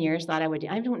million years thought I would.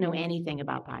 I don't know anything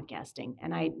about podcasting,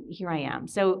 and here I am.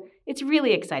 So it's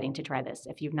really exciting to try this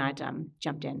if you've not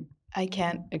jumped in. I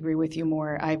can't agree with you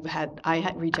more. I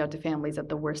had reach out to families at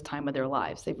the worst time of their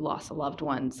lives. They've lost a loved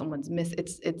one, someone's missed.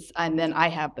 And then I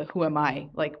have the who am I,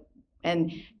 like,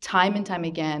 and time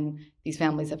again, these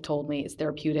families have told me it's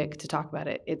therapeutic to talk about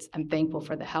it. I'm thankful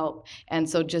for the help, and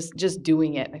so just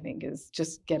doing it, I think, is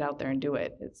just get out there and do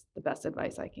it. It's the best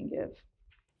advice I can give.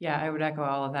 Yeah, I would echo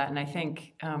all of that. And I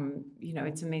think,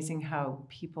 it's amazing how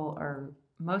people are,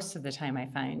 most of the time I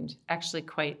find, actually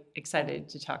quite excited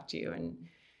to talk to you. And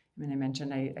I mean, I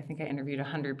mentioned, I think I interviewed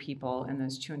 100 people in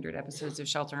those 200 episodes of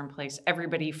Shelter in Place.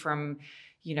 Everybody from,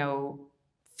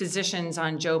 physicians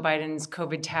on Joe Biden's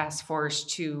COVID task force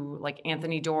to like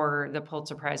Anthony Doerr, the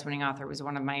Pulitzer Prize winning author, was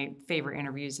one of my favorite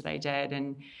interviews that I did.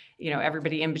 And,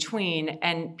 everybody in between.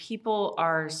 And people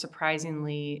are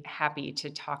surprisingly happy to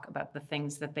talk about the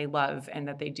things that they love and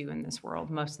that they do in this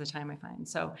world most of the time, I find.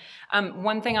 So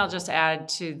one thing I'll just add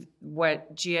to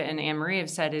what Jia and Annmarie have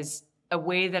said is a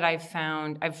way that I've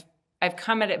found, I've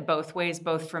come at it both ways,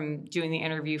 both from doing the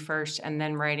interview first and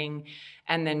then writing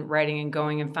and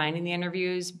going and finding the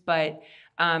interviews. But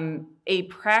a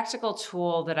practical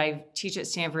tool that I teach at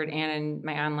Stanford and in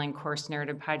my online course,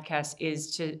 Narrative Podcast,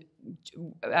 is to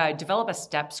develop a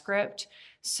step script.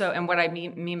 So, and what I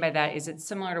mean by that is it's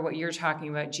similar to what you're talking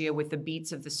about, Jia, with the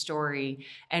beats of the story,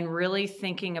 and really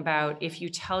thinking about if you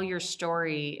tell your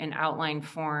story in outline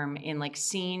form in like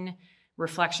scene,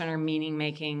 reflection, or meaning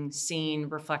making, scene,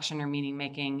 reflection, or meaning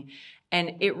making.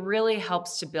 And it really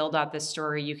helps to build out this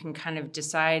story. You can kind of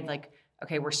decide like,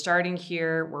 okay, we're starting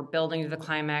here, we're building to the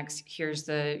climax, here's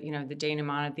the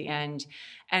denouement at the end.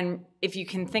 And if you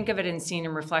can think of it in scene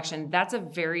and reflection, that's a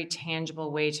very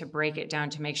tangible way to break it down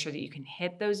to make sure that you can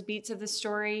hit those beats of the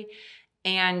story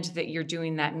and that you're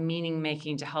doing that meaning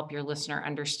making to help your listener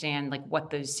understand like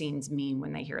what those scenes mean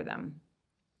when they hear them.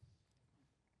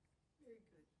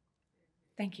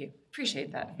 Thank you.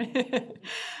 Appreciate that.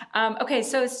 Okay,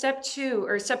 so step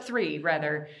 3,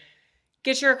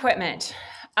 get your equipment.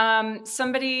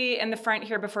 Somebody in the front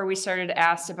here before we started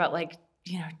asked about like,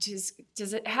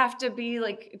 does it have to be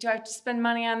like, do I have to spend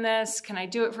money on this? Can I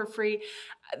do it for free?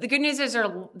 The good news is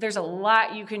there's a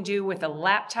lot you can do with a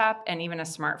laptop and even a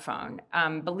smartphone.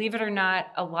 Believe it or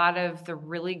not, a lot of the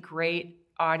really great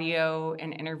audio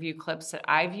and interview clips that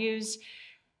I've used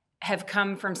have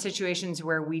come from situations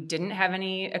where we didn't have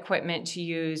any equipment to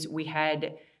use. We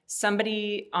had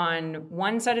somebody on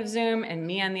one side of Zoom and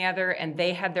me on the other, and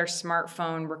they had their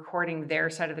smartphone recording their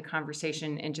side of the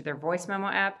conversation into their voice memo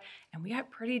app, and we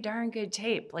got pretty darn good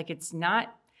tape. Like, it's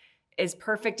not as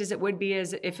perfect as it would be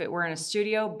as if it were in a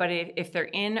studio, but if they're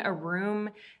in a room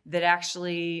that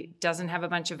actually doesn't have a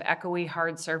bunch of echoey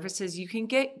hard surfaces, you can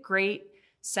get great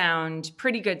sound,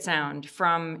 pretty good sound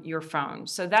from your phone.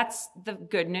 So that's the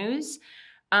good news.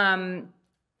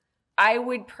 I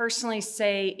would personally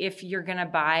say if you're going to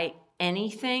buy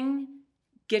anything,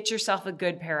 get yourself a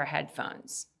good pair of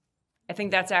headphones. I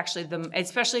think that's actually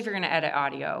especially if you're going to edit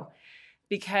audio,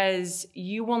 because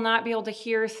you will not be able to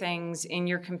hear things in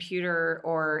your computer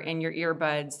or in your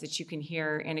earbuds that you can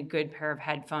hear in a good pair of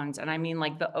headphones. And I mean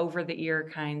like the over-the-ear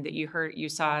kind that you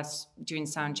saw us doing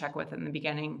sound check with in the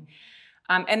beginning.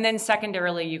 And then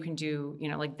secondarily, you can do,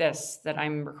 like this that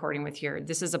I'm recording with here.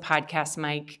 This is a podcast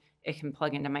mic. It can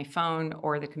plug into my phone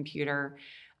or the computer.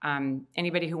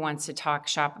 Anybody who wants to talk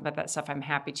shop about that stuff, I'm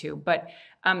happy to. But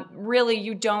really,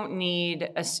 you don't need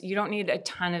a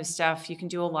ton of stuff. You can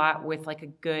do a lot with like a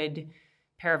good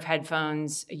pair of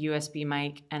headphones, a USB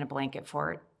mic, and a blanket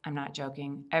fort. I'm not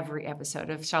joking. Every episode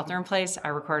of Shelter in Place, I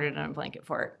recorded on a blanket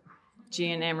fort.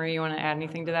 Jia and Annmarie, you want to add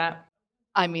anything to that?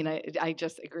 I mean, I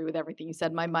just agree with everything you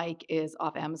said. My mic is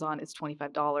off Amazon. It's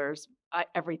 $25.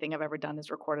 Everything I've ever done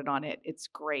is recorded on it. It's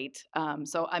great.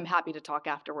 So I'm happy to talk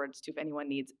afterwards too if anyone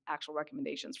needs actual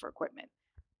recommendations for equipment.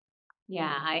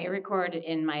 Yeah, I record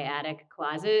in my attic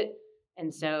closet.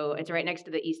 And so it's right next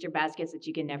to the Easter baskets that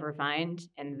you can never find.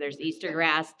 And there's Easter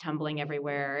grass tumbling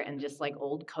everywhere and just like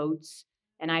old coats.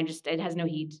 And it has no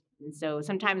heat. And so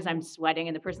sometimes I'm sweating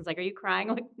and the person's like, "Are you crying?"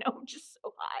 I'm like, "No, I'm just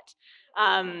so hot."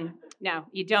 No,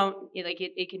 you don't.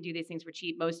 It can do these things for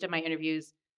cheap. Most of my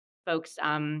interviews, folks,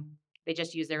 they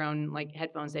just use their own like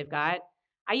headphones they've got.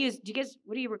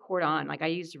 What do you record on? Like I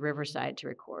use Riverside to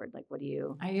record. Like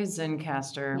I use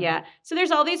Zencaster. Yeah. So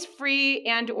there's all these free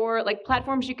and or like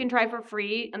platforms you can try for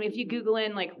free. I mean, if you Google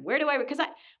in like,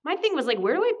 my thing was like,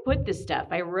 where do I put this stuff?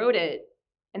 I wrote it.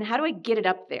 And how do I get it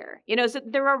up there? So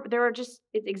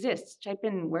it exists. Type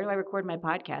in, where do I record my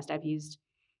podcast? I've used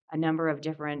a number of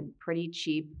different pretty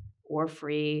cheap or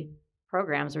free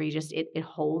programs where it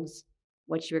holds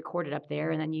what you recorded up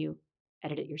there and then you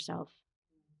edit it yourself.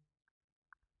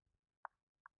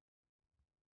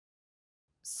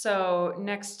 So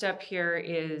next step here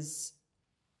is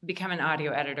become an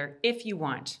audio editor if you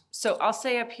want. So I'll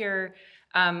say up here,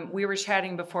 we were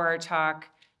chatting before our talk,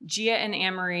 Jia and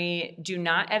Annmarie do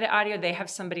not edit audio. They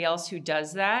have somebody else who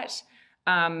does that.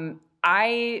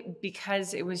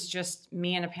 Because it was just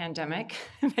me in a pandemic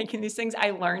making these things, I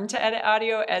learned to edit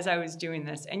audio as I was doing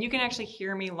this. And you can actually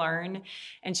hear me learn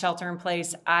in Shelter in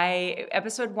Place.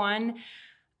 Episode 1,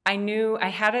 I knew I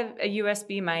had a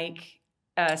USB mic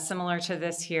similar to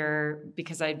this here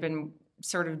because I'd been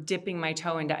sort of dipping my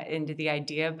toe into the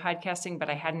idea of podcasting, but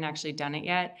I hadn't actually done it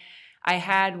yet. I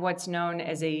had what's known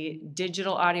as a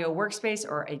digital audio workspace,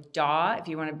 or a DAW. If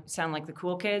you want to sound like the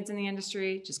cool kids in the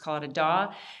industry, just call it a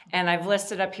DAW. And I've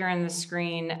listed up here on the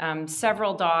screen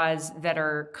several DAWs that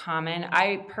are common.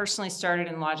 I personally started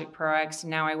in Logic Pro X.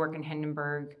 Now I work in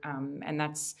Hindenburg, and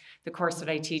that's the course that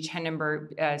I teach.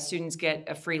 Hindenburg students get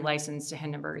a free license to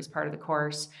Hindenburg as part of the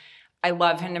course. I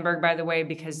love Hindenburg, by the way,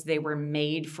 because they were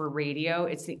made for radio.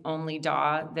 It's the only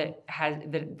DAW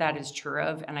that is true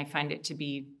of, and I find it to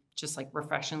be just like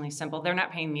refreshingly simple. They're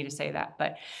not paying me to say that,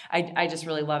 but I just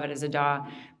really love it as a DAW.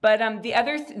 But the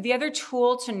other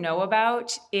tool to know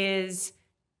about is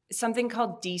something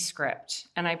called Descript,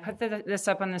 and I put this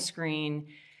up on the screen.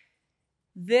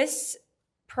 This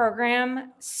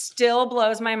program still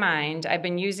blows my mind. I've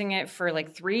been using it for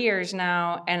like 3 years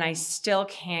now, and I still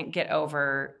can't get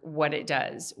over what it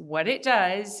does. What it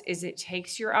does is it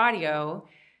takes your audio,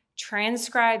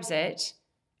 transcribes it,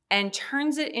 and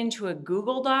turns it into a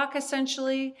Google Doc,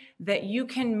 essentially, that you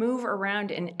can move around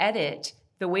and edit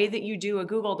the way that you do a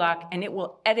Google Doc, and it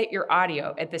will edit your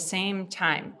audio at the same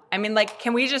time. I mean, like,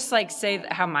 can we just like say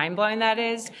how mind-blowing that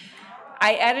is?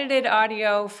 I edited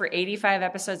audio for 85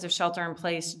 episodes of Shelter in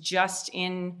Place just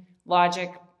in Logic,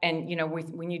 and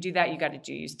when you do that, you got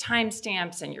to use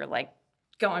timestamps, and you're like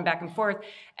going back and forth.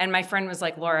 And my friend was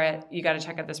like, "Laura, you got to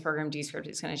check out this program, Descript.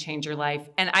 It's going to change your life."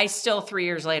 And I still, 3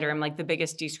 years later, I'm like the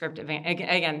biggest Descript event.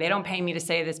 Again, they don't pay me to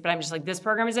say this, but I'm just like, this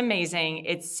program is amazing.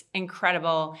 It's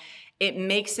incredible. It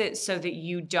makes it so that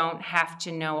you don't have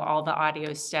to know all the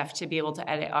audio stuff to be able to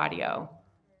edit audio.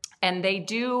 And they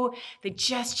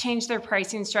just changed their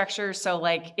pricing structure. So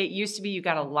like it used to be you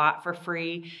got a lot for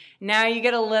free. Now you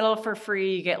get a little for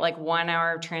free. You get like 1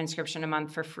 hour of transcription a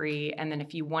month for free. And then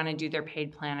if you want to do their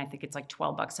paid plan, I think it's like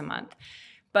 $12 a month.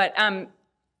 But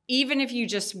even if you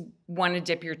just want to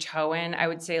dip your toe in, I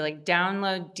would say like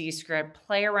download Descript,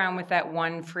 play around with that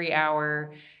 1 free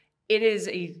hour. It is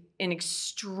an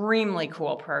extremely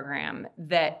cool program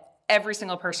that every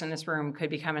single person in this room could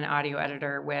become an audio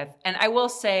editor with. And I will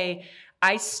say,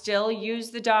 I still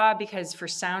use the DAW because for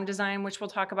sound design, which we'll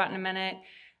talk about in a minute,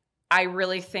 I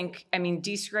really think,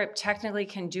 Descript technically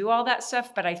can do all that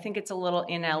stuff, but I think it's a little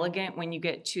inelegant when you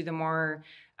get to the more,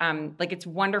 it's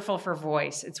wonderful for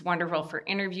voice. It's wonderful for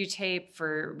interview tape,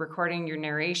 for recording your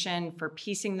narration, for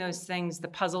piecing those things, the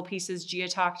puzzle pieces Jia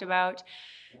talked about.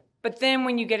 But then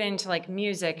when you get into like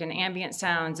music and ambient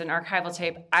sounds and archival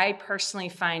tape, I personally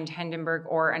find Hindenburg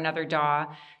or another DAW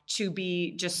to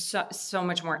be just so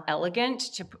much more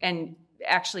elegant and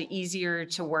actually easier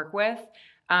to work with.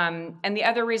 And the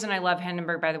other reason I love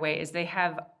Hindenburg, by the way, is they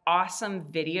have awesome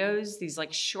videos, these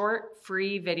like short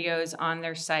free videos on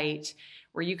their site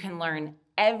where you can learn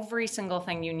every single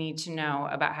thing you need to know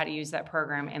about how to use that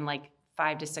program in like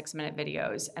 5 to 6 minute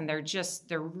videos. And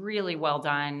they're really well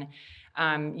done.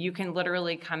 You can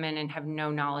literally come in and have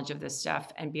no knowledge of this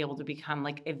stuff and be able to become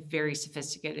like a very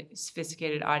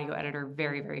sophisticated audio editor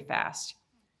very, very fast.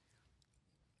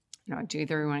 Do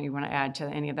either one of you want to add to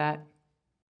any of that?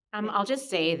 I'll just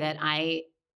say that I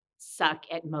suck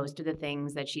at most of the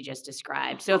things that she just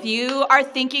described. So if you are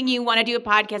thinking you want to do a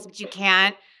podcast, but you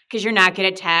can't because you're not good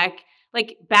at tech,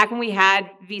 like back when we had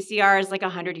VCRs like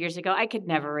 100 years ago, I could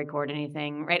never record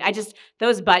anything, right?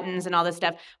 Those buttons and all this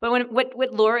stuff. But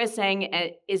what Laura is saying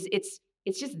is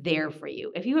it's just there for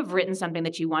you. If you have written something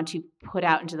that you want to put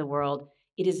out into the world,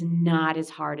 it is not as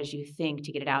hard as you think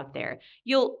to get it out there.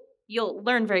 You'll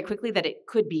learn very quickly that it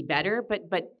could be better, but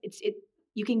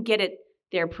you can get it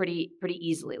there pretty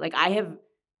easily. Like I have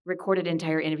recorded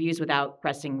entire interviews without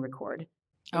pressing record.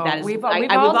 We've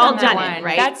all done it,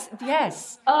 right?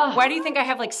 Yes. Why do you think I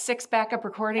have like 6 backup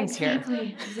recordings here?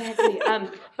 Exactly.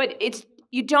 But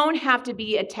you don't have to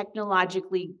be a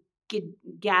technologically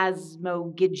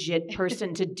gadget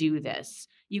person to do this.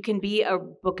 You can be a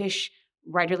bookish,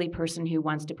 writerly person who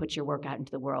wants to put your work out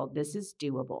into the world. This is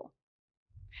doable.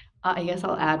 I guess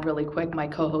I'll add really quick, my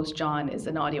co-host John is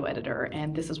an audio editor,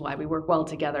 and this is why we work well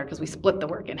together, because we split the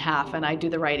work in half, and I do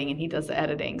the writing and he does the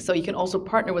editing. So you can also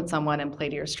partner with someone and play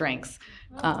to your strengths.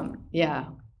 Yeah,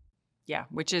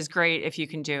 which is great if you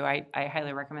can do. I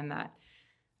highly recommend that.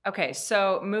 Okay,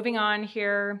 so moving on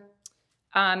here.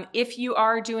 If you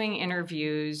are doing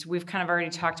interviews, we've kind of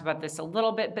already talked about this a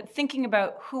little bit, but thinking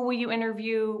about who will you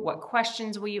interview, what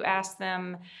questions will you ask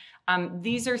them?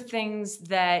 These are things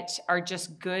that are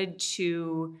just good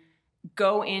to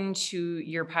go into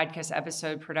your podcast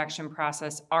episode production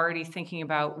process already thinking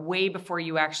about way before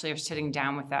you actually are sitting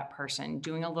down with that person,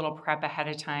 doing a little prep ahead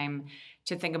of time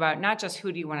to think about not just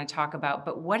who do you want to talk about,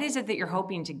 but what is it that you're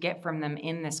hoping to get from them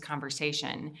in this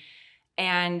conversation.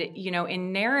 And,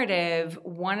 in narrative,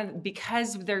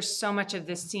 because there's so much of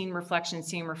this scene reflection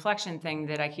thing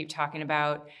that I keep talking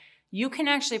about, you can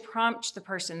actually prompt the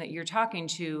person that you're talking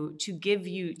to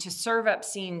serve up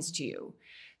scenes to you.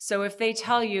 So if they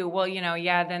tell you, well,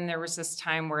 then there was this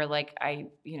time where like I,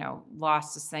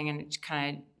 lost this thing and it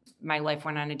kind of, my life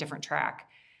went on a different track,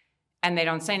 and they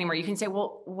don't say anymore, you can say,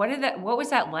 well, what was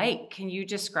that like? Can you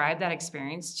describe that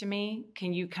experience to me?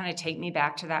 Can you kind of take me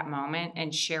back to that moment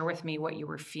and share with me what you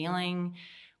were feeling,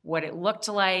 what it looked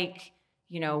like?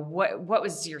 What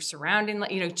was your surrounding like?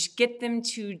 To get them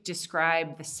to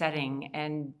describe the setting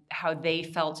and how they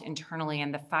felt internally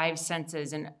and the 5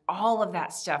 senses and all of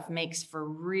that stuff makes for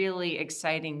really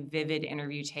exciting, vivid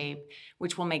interview tape,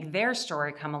 which will make their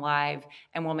story come alive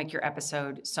and will make your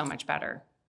episode so much better.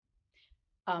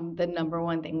 The number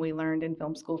one thing we learned in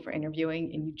film school for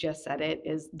interviewing, and you just said it,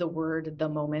 is the word, the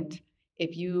moment.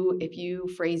 If you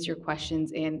phrase your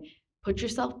questions and put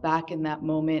yourself back in that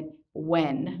moment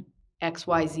when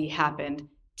XYZ happened,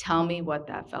 tell me what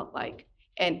that felt like.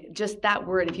 And just that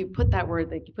word, if you put that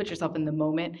word, like you put yourself in the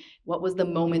moment, what was the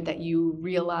moment that you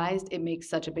realized? It makes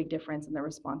such a big difference in the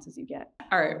responses you get.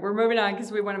 All right, we're moving on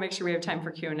because we want to make sure we have time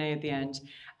for Q&A at the end.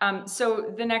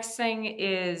 So the next thing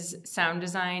is sound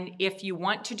design. If you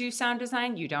want to do sound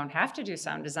design, you don't have to do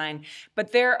sound design,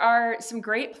 but there are some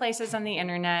great places on the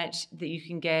internet that you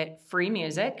can get free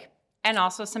music and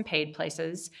also some paid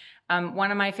places.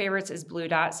 One of my favorites is Blue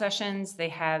Dot Sessions. They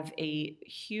have a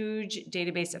huge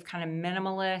database of kind of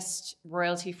minimalist,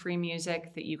 royalty-free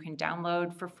music that you can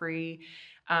download for free.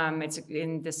 It's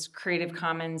in this Creative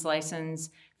Commons license.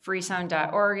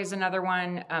 Freesound.org is another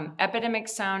one. Epidemic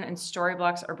Sound and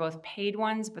Storyblocks are both paid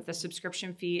ones, but the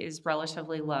subscription fee is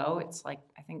relatively low. It's like,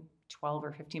 I think, $12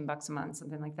 or $15 a month,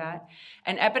 something like that.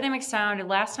 And Epidemic Sound,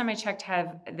 last time I checked,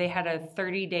 they had a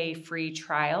 30-day free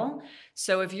trial.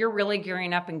 So if you're really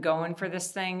gearing up and going for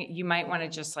this thing, you might want to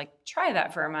just like try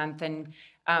that for a month. And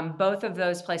both of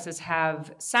those places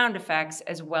have sound effects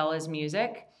as well as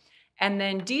music. And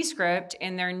then Descript,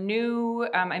 in their new,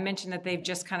 I mentioned that they've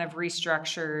just kind of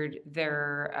restructured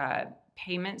their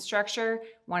payment structure.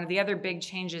 One of the other big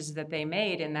changes that they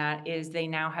made in that is they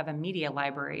now have a media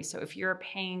library. So if you're a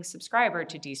paying subscriber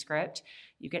to Descript,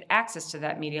 you get access to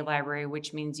that media library,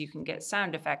 which means you can get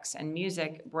sound effects and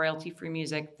music, royalty-free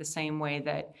music, the same way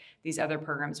that these other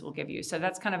programs will give you. So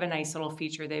that's kind of a nice little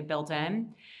feature they built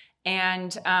in.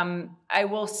 And I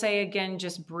will say again,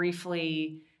 just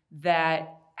briefly,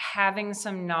 that having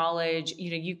some knowledge,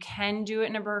 you can do it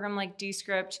in a program like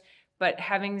Descript, but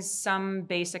having some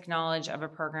basic knowledge of a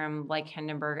program like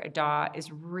Hindenburg DAW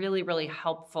is really, really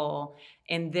helpful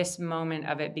in this moment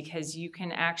of it, because you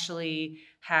can actually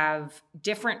have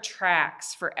different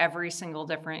tracks for every single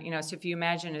different, so if you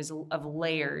imagine of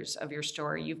layers of your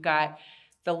story, you've got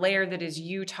the layer that is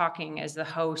you talking as the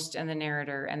host and the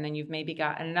narrator, and then you've maybe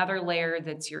got another layer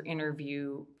that's your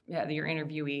interviewee,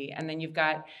 and then you've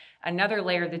got another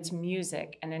layer that's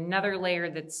music, and another layer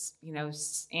that's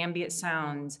ambient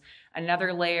sounds,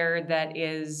 another layer that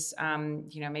is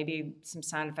maybe some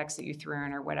sound effects that you threw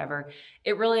in or whatever.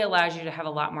 It really allows you to have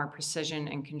a lot more precision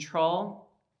and control.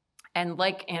 And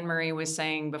like Annmarie was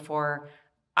saying before,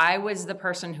 I was the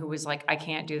person who was like, I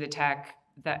can't do the tech.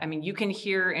 You can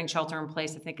hear in Shelter in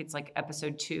Place, I think it's like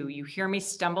episode 2, you hear me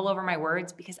stumble over my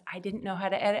words because I didn't know how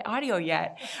to edit audio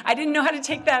yet. I didn't know how to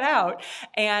take that out.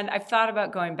 And I've thought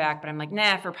about going back, but I'm like,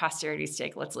 nah, for posterity's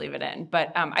sake, let's leave it in.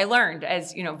 But I learned,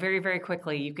 as very, very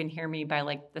quickly, you can hear me by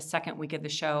like the second week of the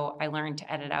show, I learned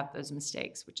to edit out those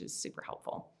mistakes, which is super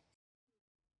helpful.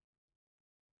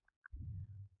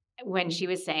 When she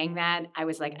was saying that, I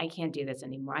was like, I can't do this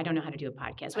anymore. I don't know how to do a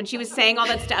podcast. When she was saying all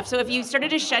that stuff. So if you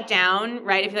started to shut down,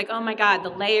 right? If you're like, oh my God,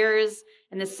 the layers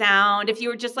and the sound, if you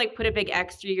were just like put a big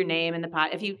X through your name in the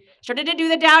pot, if you started to do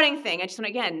the doubting thing, I just want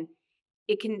again,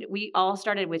 we all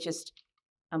started with just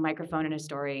a microphone and a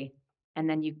story, and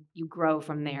then you grow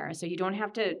from there. So you don't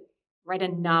have to write a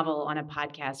novel on a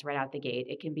podcast right out the gate.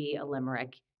 It can be a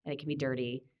limerick and it can be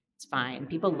dirty. It's fine.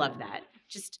 People love that.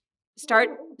 Just start,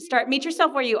 meet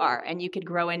yourself where you are, and you could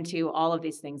grow into all of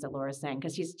these things that Laura's saying,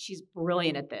 because she's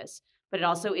brilliant at this, but it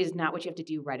also is not what you have to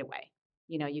do right away.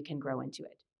 You can grow into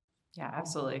it. Yeah,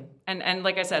 absolutely. And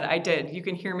like I said, I did. You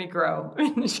can hear me grow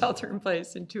in Shelter in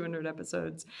Place in 200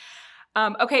 episodes.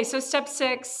 Okay, so step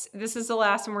 6, this is the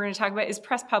last one we're going to talk about, is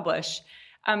press publish.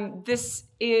 This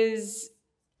is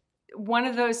one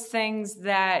of those things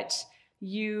that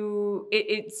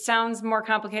it sounds more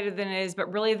complicated than it is,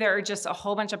 but really there are just a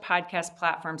whole bunch of podcast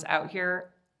platforms out here.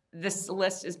 This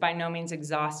list is by no means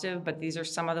exhaustive, but these are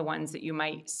some of the ones that you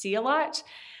might see a lot.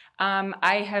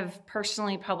 I have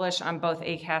personally published on both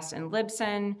Acast and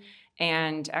Libsyn,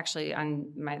 and actually on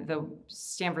the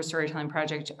Stanford Storytelling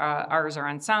Project, ours are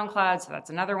on SoundCloud, so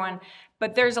that's another one.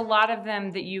 But there's a lot of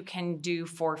them that you can do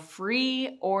for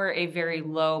free or a very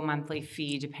low monthly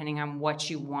fee, depending on what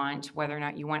you want, whether or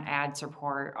not you want ad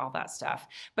support, all that stuff.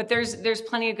 But there's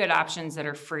plenty of good options that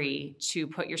are free to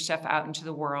put your stuff out into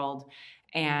the world.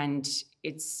 And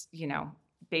it's,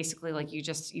 basically like you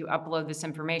upload this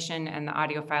information and the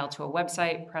audio file to a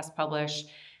website, press publish.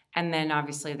 And then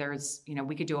obviously there's,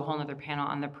 we could do a whole nother panel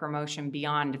on the promotion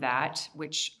beyond that,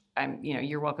 which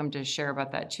you're welcome to share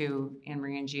about that too,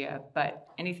 Annmarie and Jia. But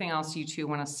anything else you two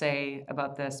want to say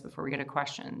about this before we get to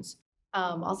questions?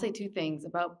 I'll say 2 things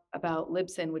about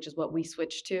Libsyn, which is what we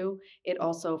switched to. It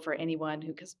also, for anyone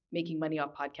because making money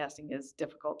off podcasting is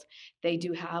difficult, they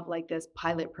do have like this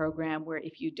pilot program where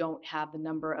if you don't have the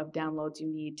number of downloads you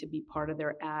need to be part of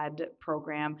their ad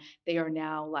program, they are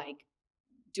now like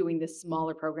doing this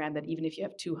smaller program that even if you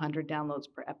have 200 downloads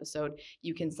per episode,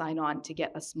 you can sign on to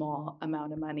get a small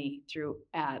amount of money through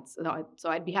ads. So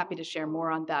I'd be happy to share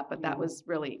more on that, but that was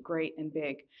really great and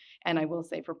big. And I will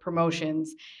say for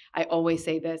promotions, I always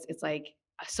say this, it's like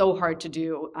so hard to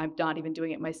do. I'm not even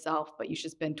doing it myself, but you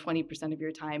should spend 20% of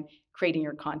your time creating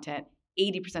your content,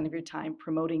 80% of your time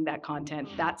promoting that content.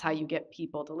 That's how you get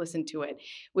people to listen to it,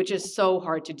 which is so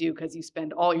hard to do because you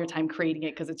spend all your time creating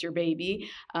it because it's your baby.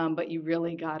 But you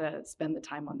really gotta spend the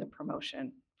time on the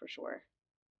promotion for sure.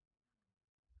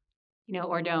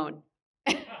 Or don't.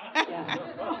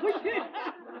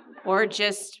 Or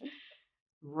just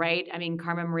write.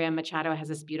 Carmen Maria Machado has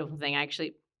this beautiful thing. I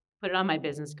actually put it on my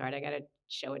business card. I got to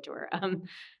show it to her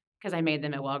because I made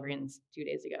them at Walgreens 2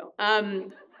 days ago.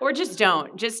 Or just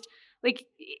don't. Just like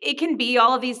it can be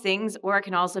all of these things, or it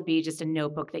can also be just a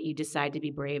notebook that you decide to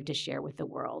be brave to share with the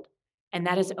world. And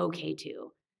that is okay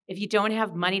too. If you don't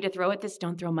have money to throw at this,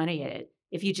 don't throw money at it.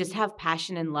 If you just have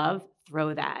passion and love,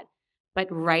 throw that. But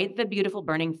write the beautiful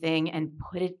burning thing and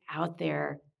put it out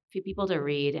there for people to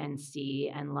read and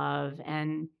see and love.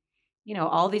 And,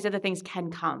 all these other things can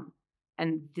come.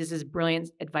 And this is brilliant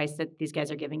advice that these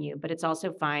guys are giving you. But it's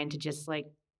also fine to just like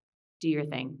do your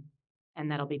thing.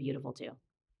 And that'll be beautiful too.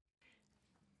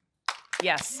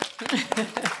 Yes.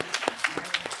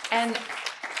 And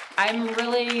I'm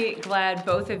really glad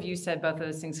both of you said both of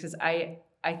those things, because I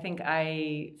think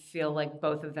I feel like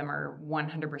both of them are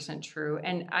 100% true.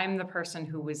 And I'm the person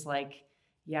who was like,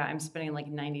 yeah, I'm spending like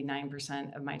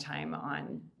 99% of my time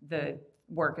on the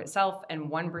work itself and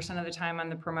 1% of the time on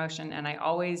the promotion. And I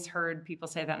always heard people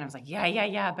say that, and I was like,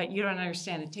 yeah, but you don't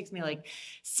understand. It takes me like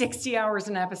 60 hours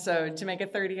an episode to make a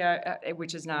 30,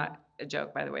 which is not a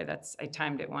joke, by the way. I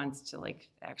timed it once to like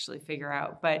actually figure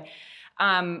out. But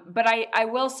I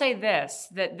will say this,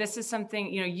 that this is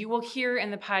something, you will hear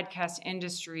in the podcast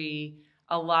industry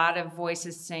a lot of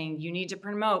voices saying you need to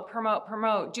promote,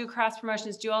 do cross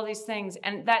promotions, do all these things.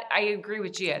 And that I agree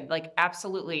with Jia, like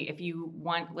absolutely. If you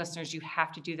want listeners, you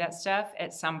have to do that stuff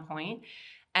at some point.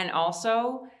 And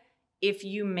also, if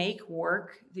you make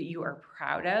work that you are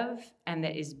proud of and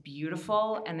that is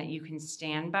beautiful and that you can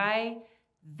stand by,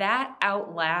 that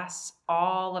outlasts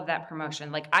all of that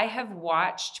promotion. Like I have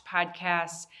watched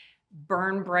podcasts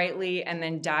burn brightly and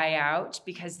then die out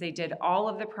because they did all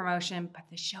of the promotion, but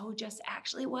the show just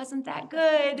actually wasn't that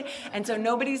good. And so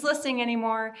nobody's listening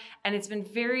anymore. And it's been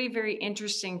very, very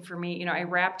interesting for me. I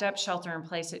wrapped up Shelter in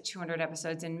Place at 200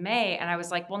 episodes in May. And I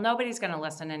was like, well, nobody's going to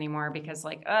listen anymore because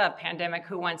like, pandemic,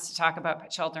 who wants to talk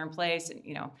about Shelter in Place? And,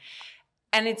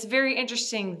 and it's very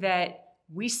interesting that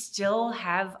we still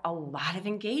have a lot of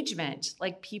engagement.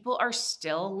 Like people are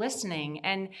still listening.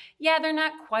 And yeah, they're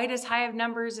not quite as high of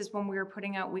numbers as when we were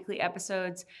putting out weekly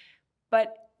episodes.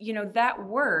 But, that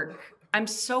work, I'm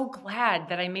so glad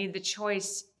that I made the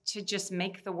choice to just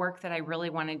make the work that I really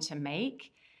wanted to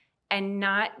make and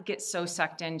not get so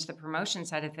sucked into the promotion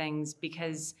side of things,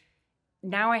 because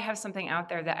now I have something out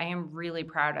there that I am really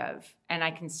proud of and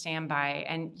I can stand by.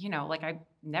 And, like I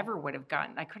never would have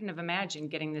I couldn't have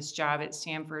imagined getting this job at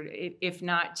Stanford if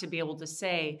not to be able to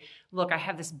say, look, I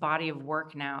have this body of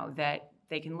work now that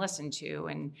they can listen to.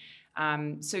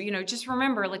 And so, just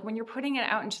remember, like when you're putting it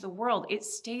out into the world, it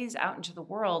stays out into the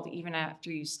world even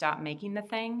after you stop making the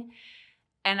thing.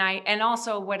 And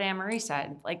also what Annmarie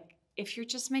said, like if you're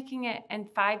just making it and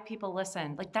 5 people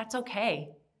listen, like that's okay.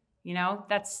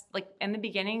 That's like in the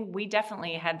beginning, we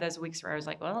definitely had those weeks where I was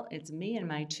like, well, it's me and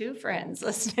my 2 friends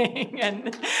listening.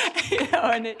 And,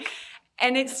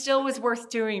 and it still was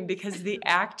worth doing because the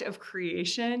act of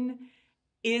creation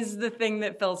is the thing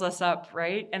that fills us up,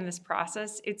 right? And this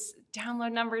process, it's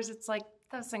download numbers. It's like,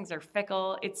 those things are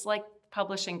fickle. It's like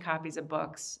publishing copies of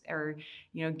books or,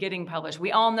 getting published.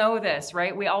 We all know this,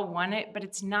 right? We all want it, but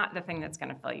it's not the thing that's going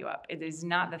to fill you up. It is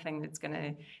not the thing that's going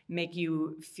to make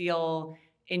you feel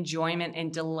enjoyment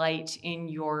and delight in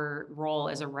your role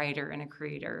as a writer and a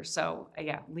creator. So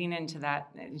yeah, lean into that,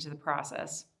 into the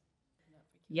process.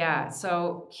 Yeah,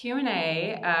 so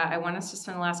Q&A, I want us to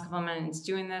spend the last couple of minutes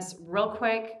doing this real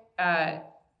quick.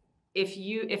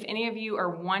 If any of you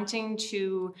are wanting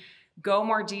to go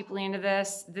more deeply into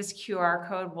this QR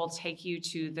code will take you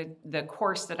to the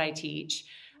course that I teach,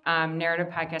 Narrative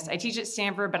Podcast. I teach at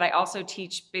Stanford, but I also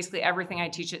teach basically everything I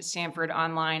teach at Stanford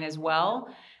online as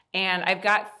well. And I've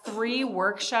got 3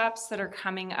 workshops that are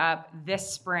coming up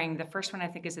this spring. The first one I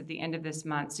think is at the end of this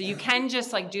month. So you can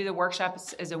just like do the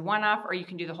workshops as a one-off, or you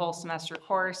can do the whole semester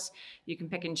course. You can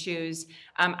pick and choose.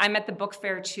 I'm at the book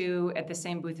fair too, at the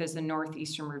same booth as the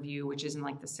Northeastern Review, which is in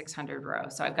like the 600 row.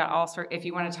 So I've got all sorts. If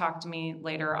you want to talk to me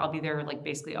later, I'll be there like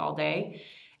basically all day.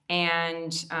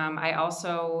 And I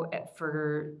also,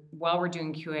 while we're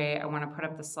doing QA, I want to put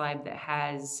up the slide that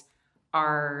has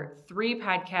our 3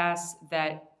 podcasts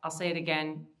that, I'll say it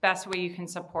again, best way you can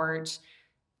support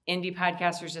indie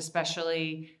podcasters,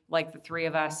 especially like the 3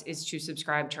 of us, is to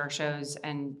subscribe to our shows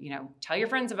and, tell your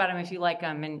friends about them if you like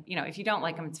them. And, if you don't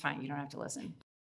like them, it's fine. You don't have to listen.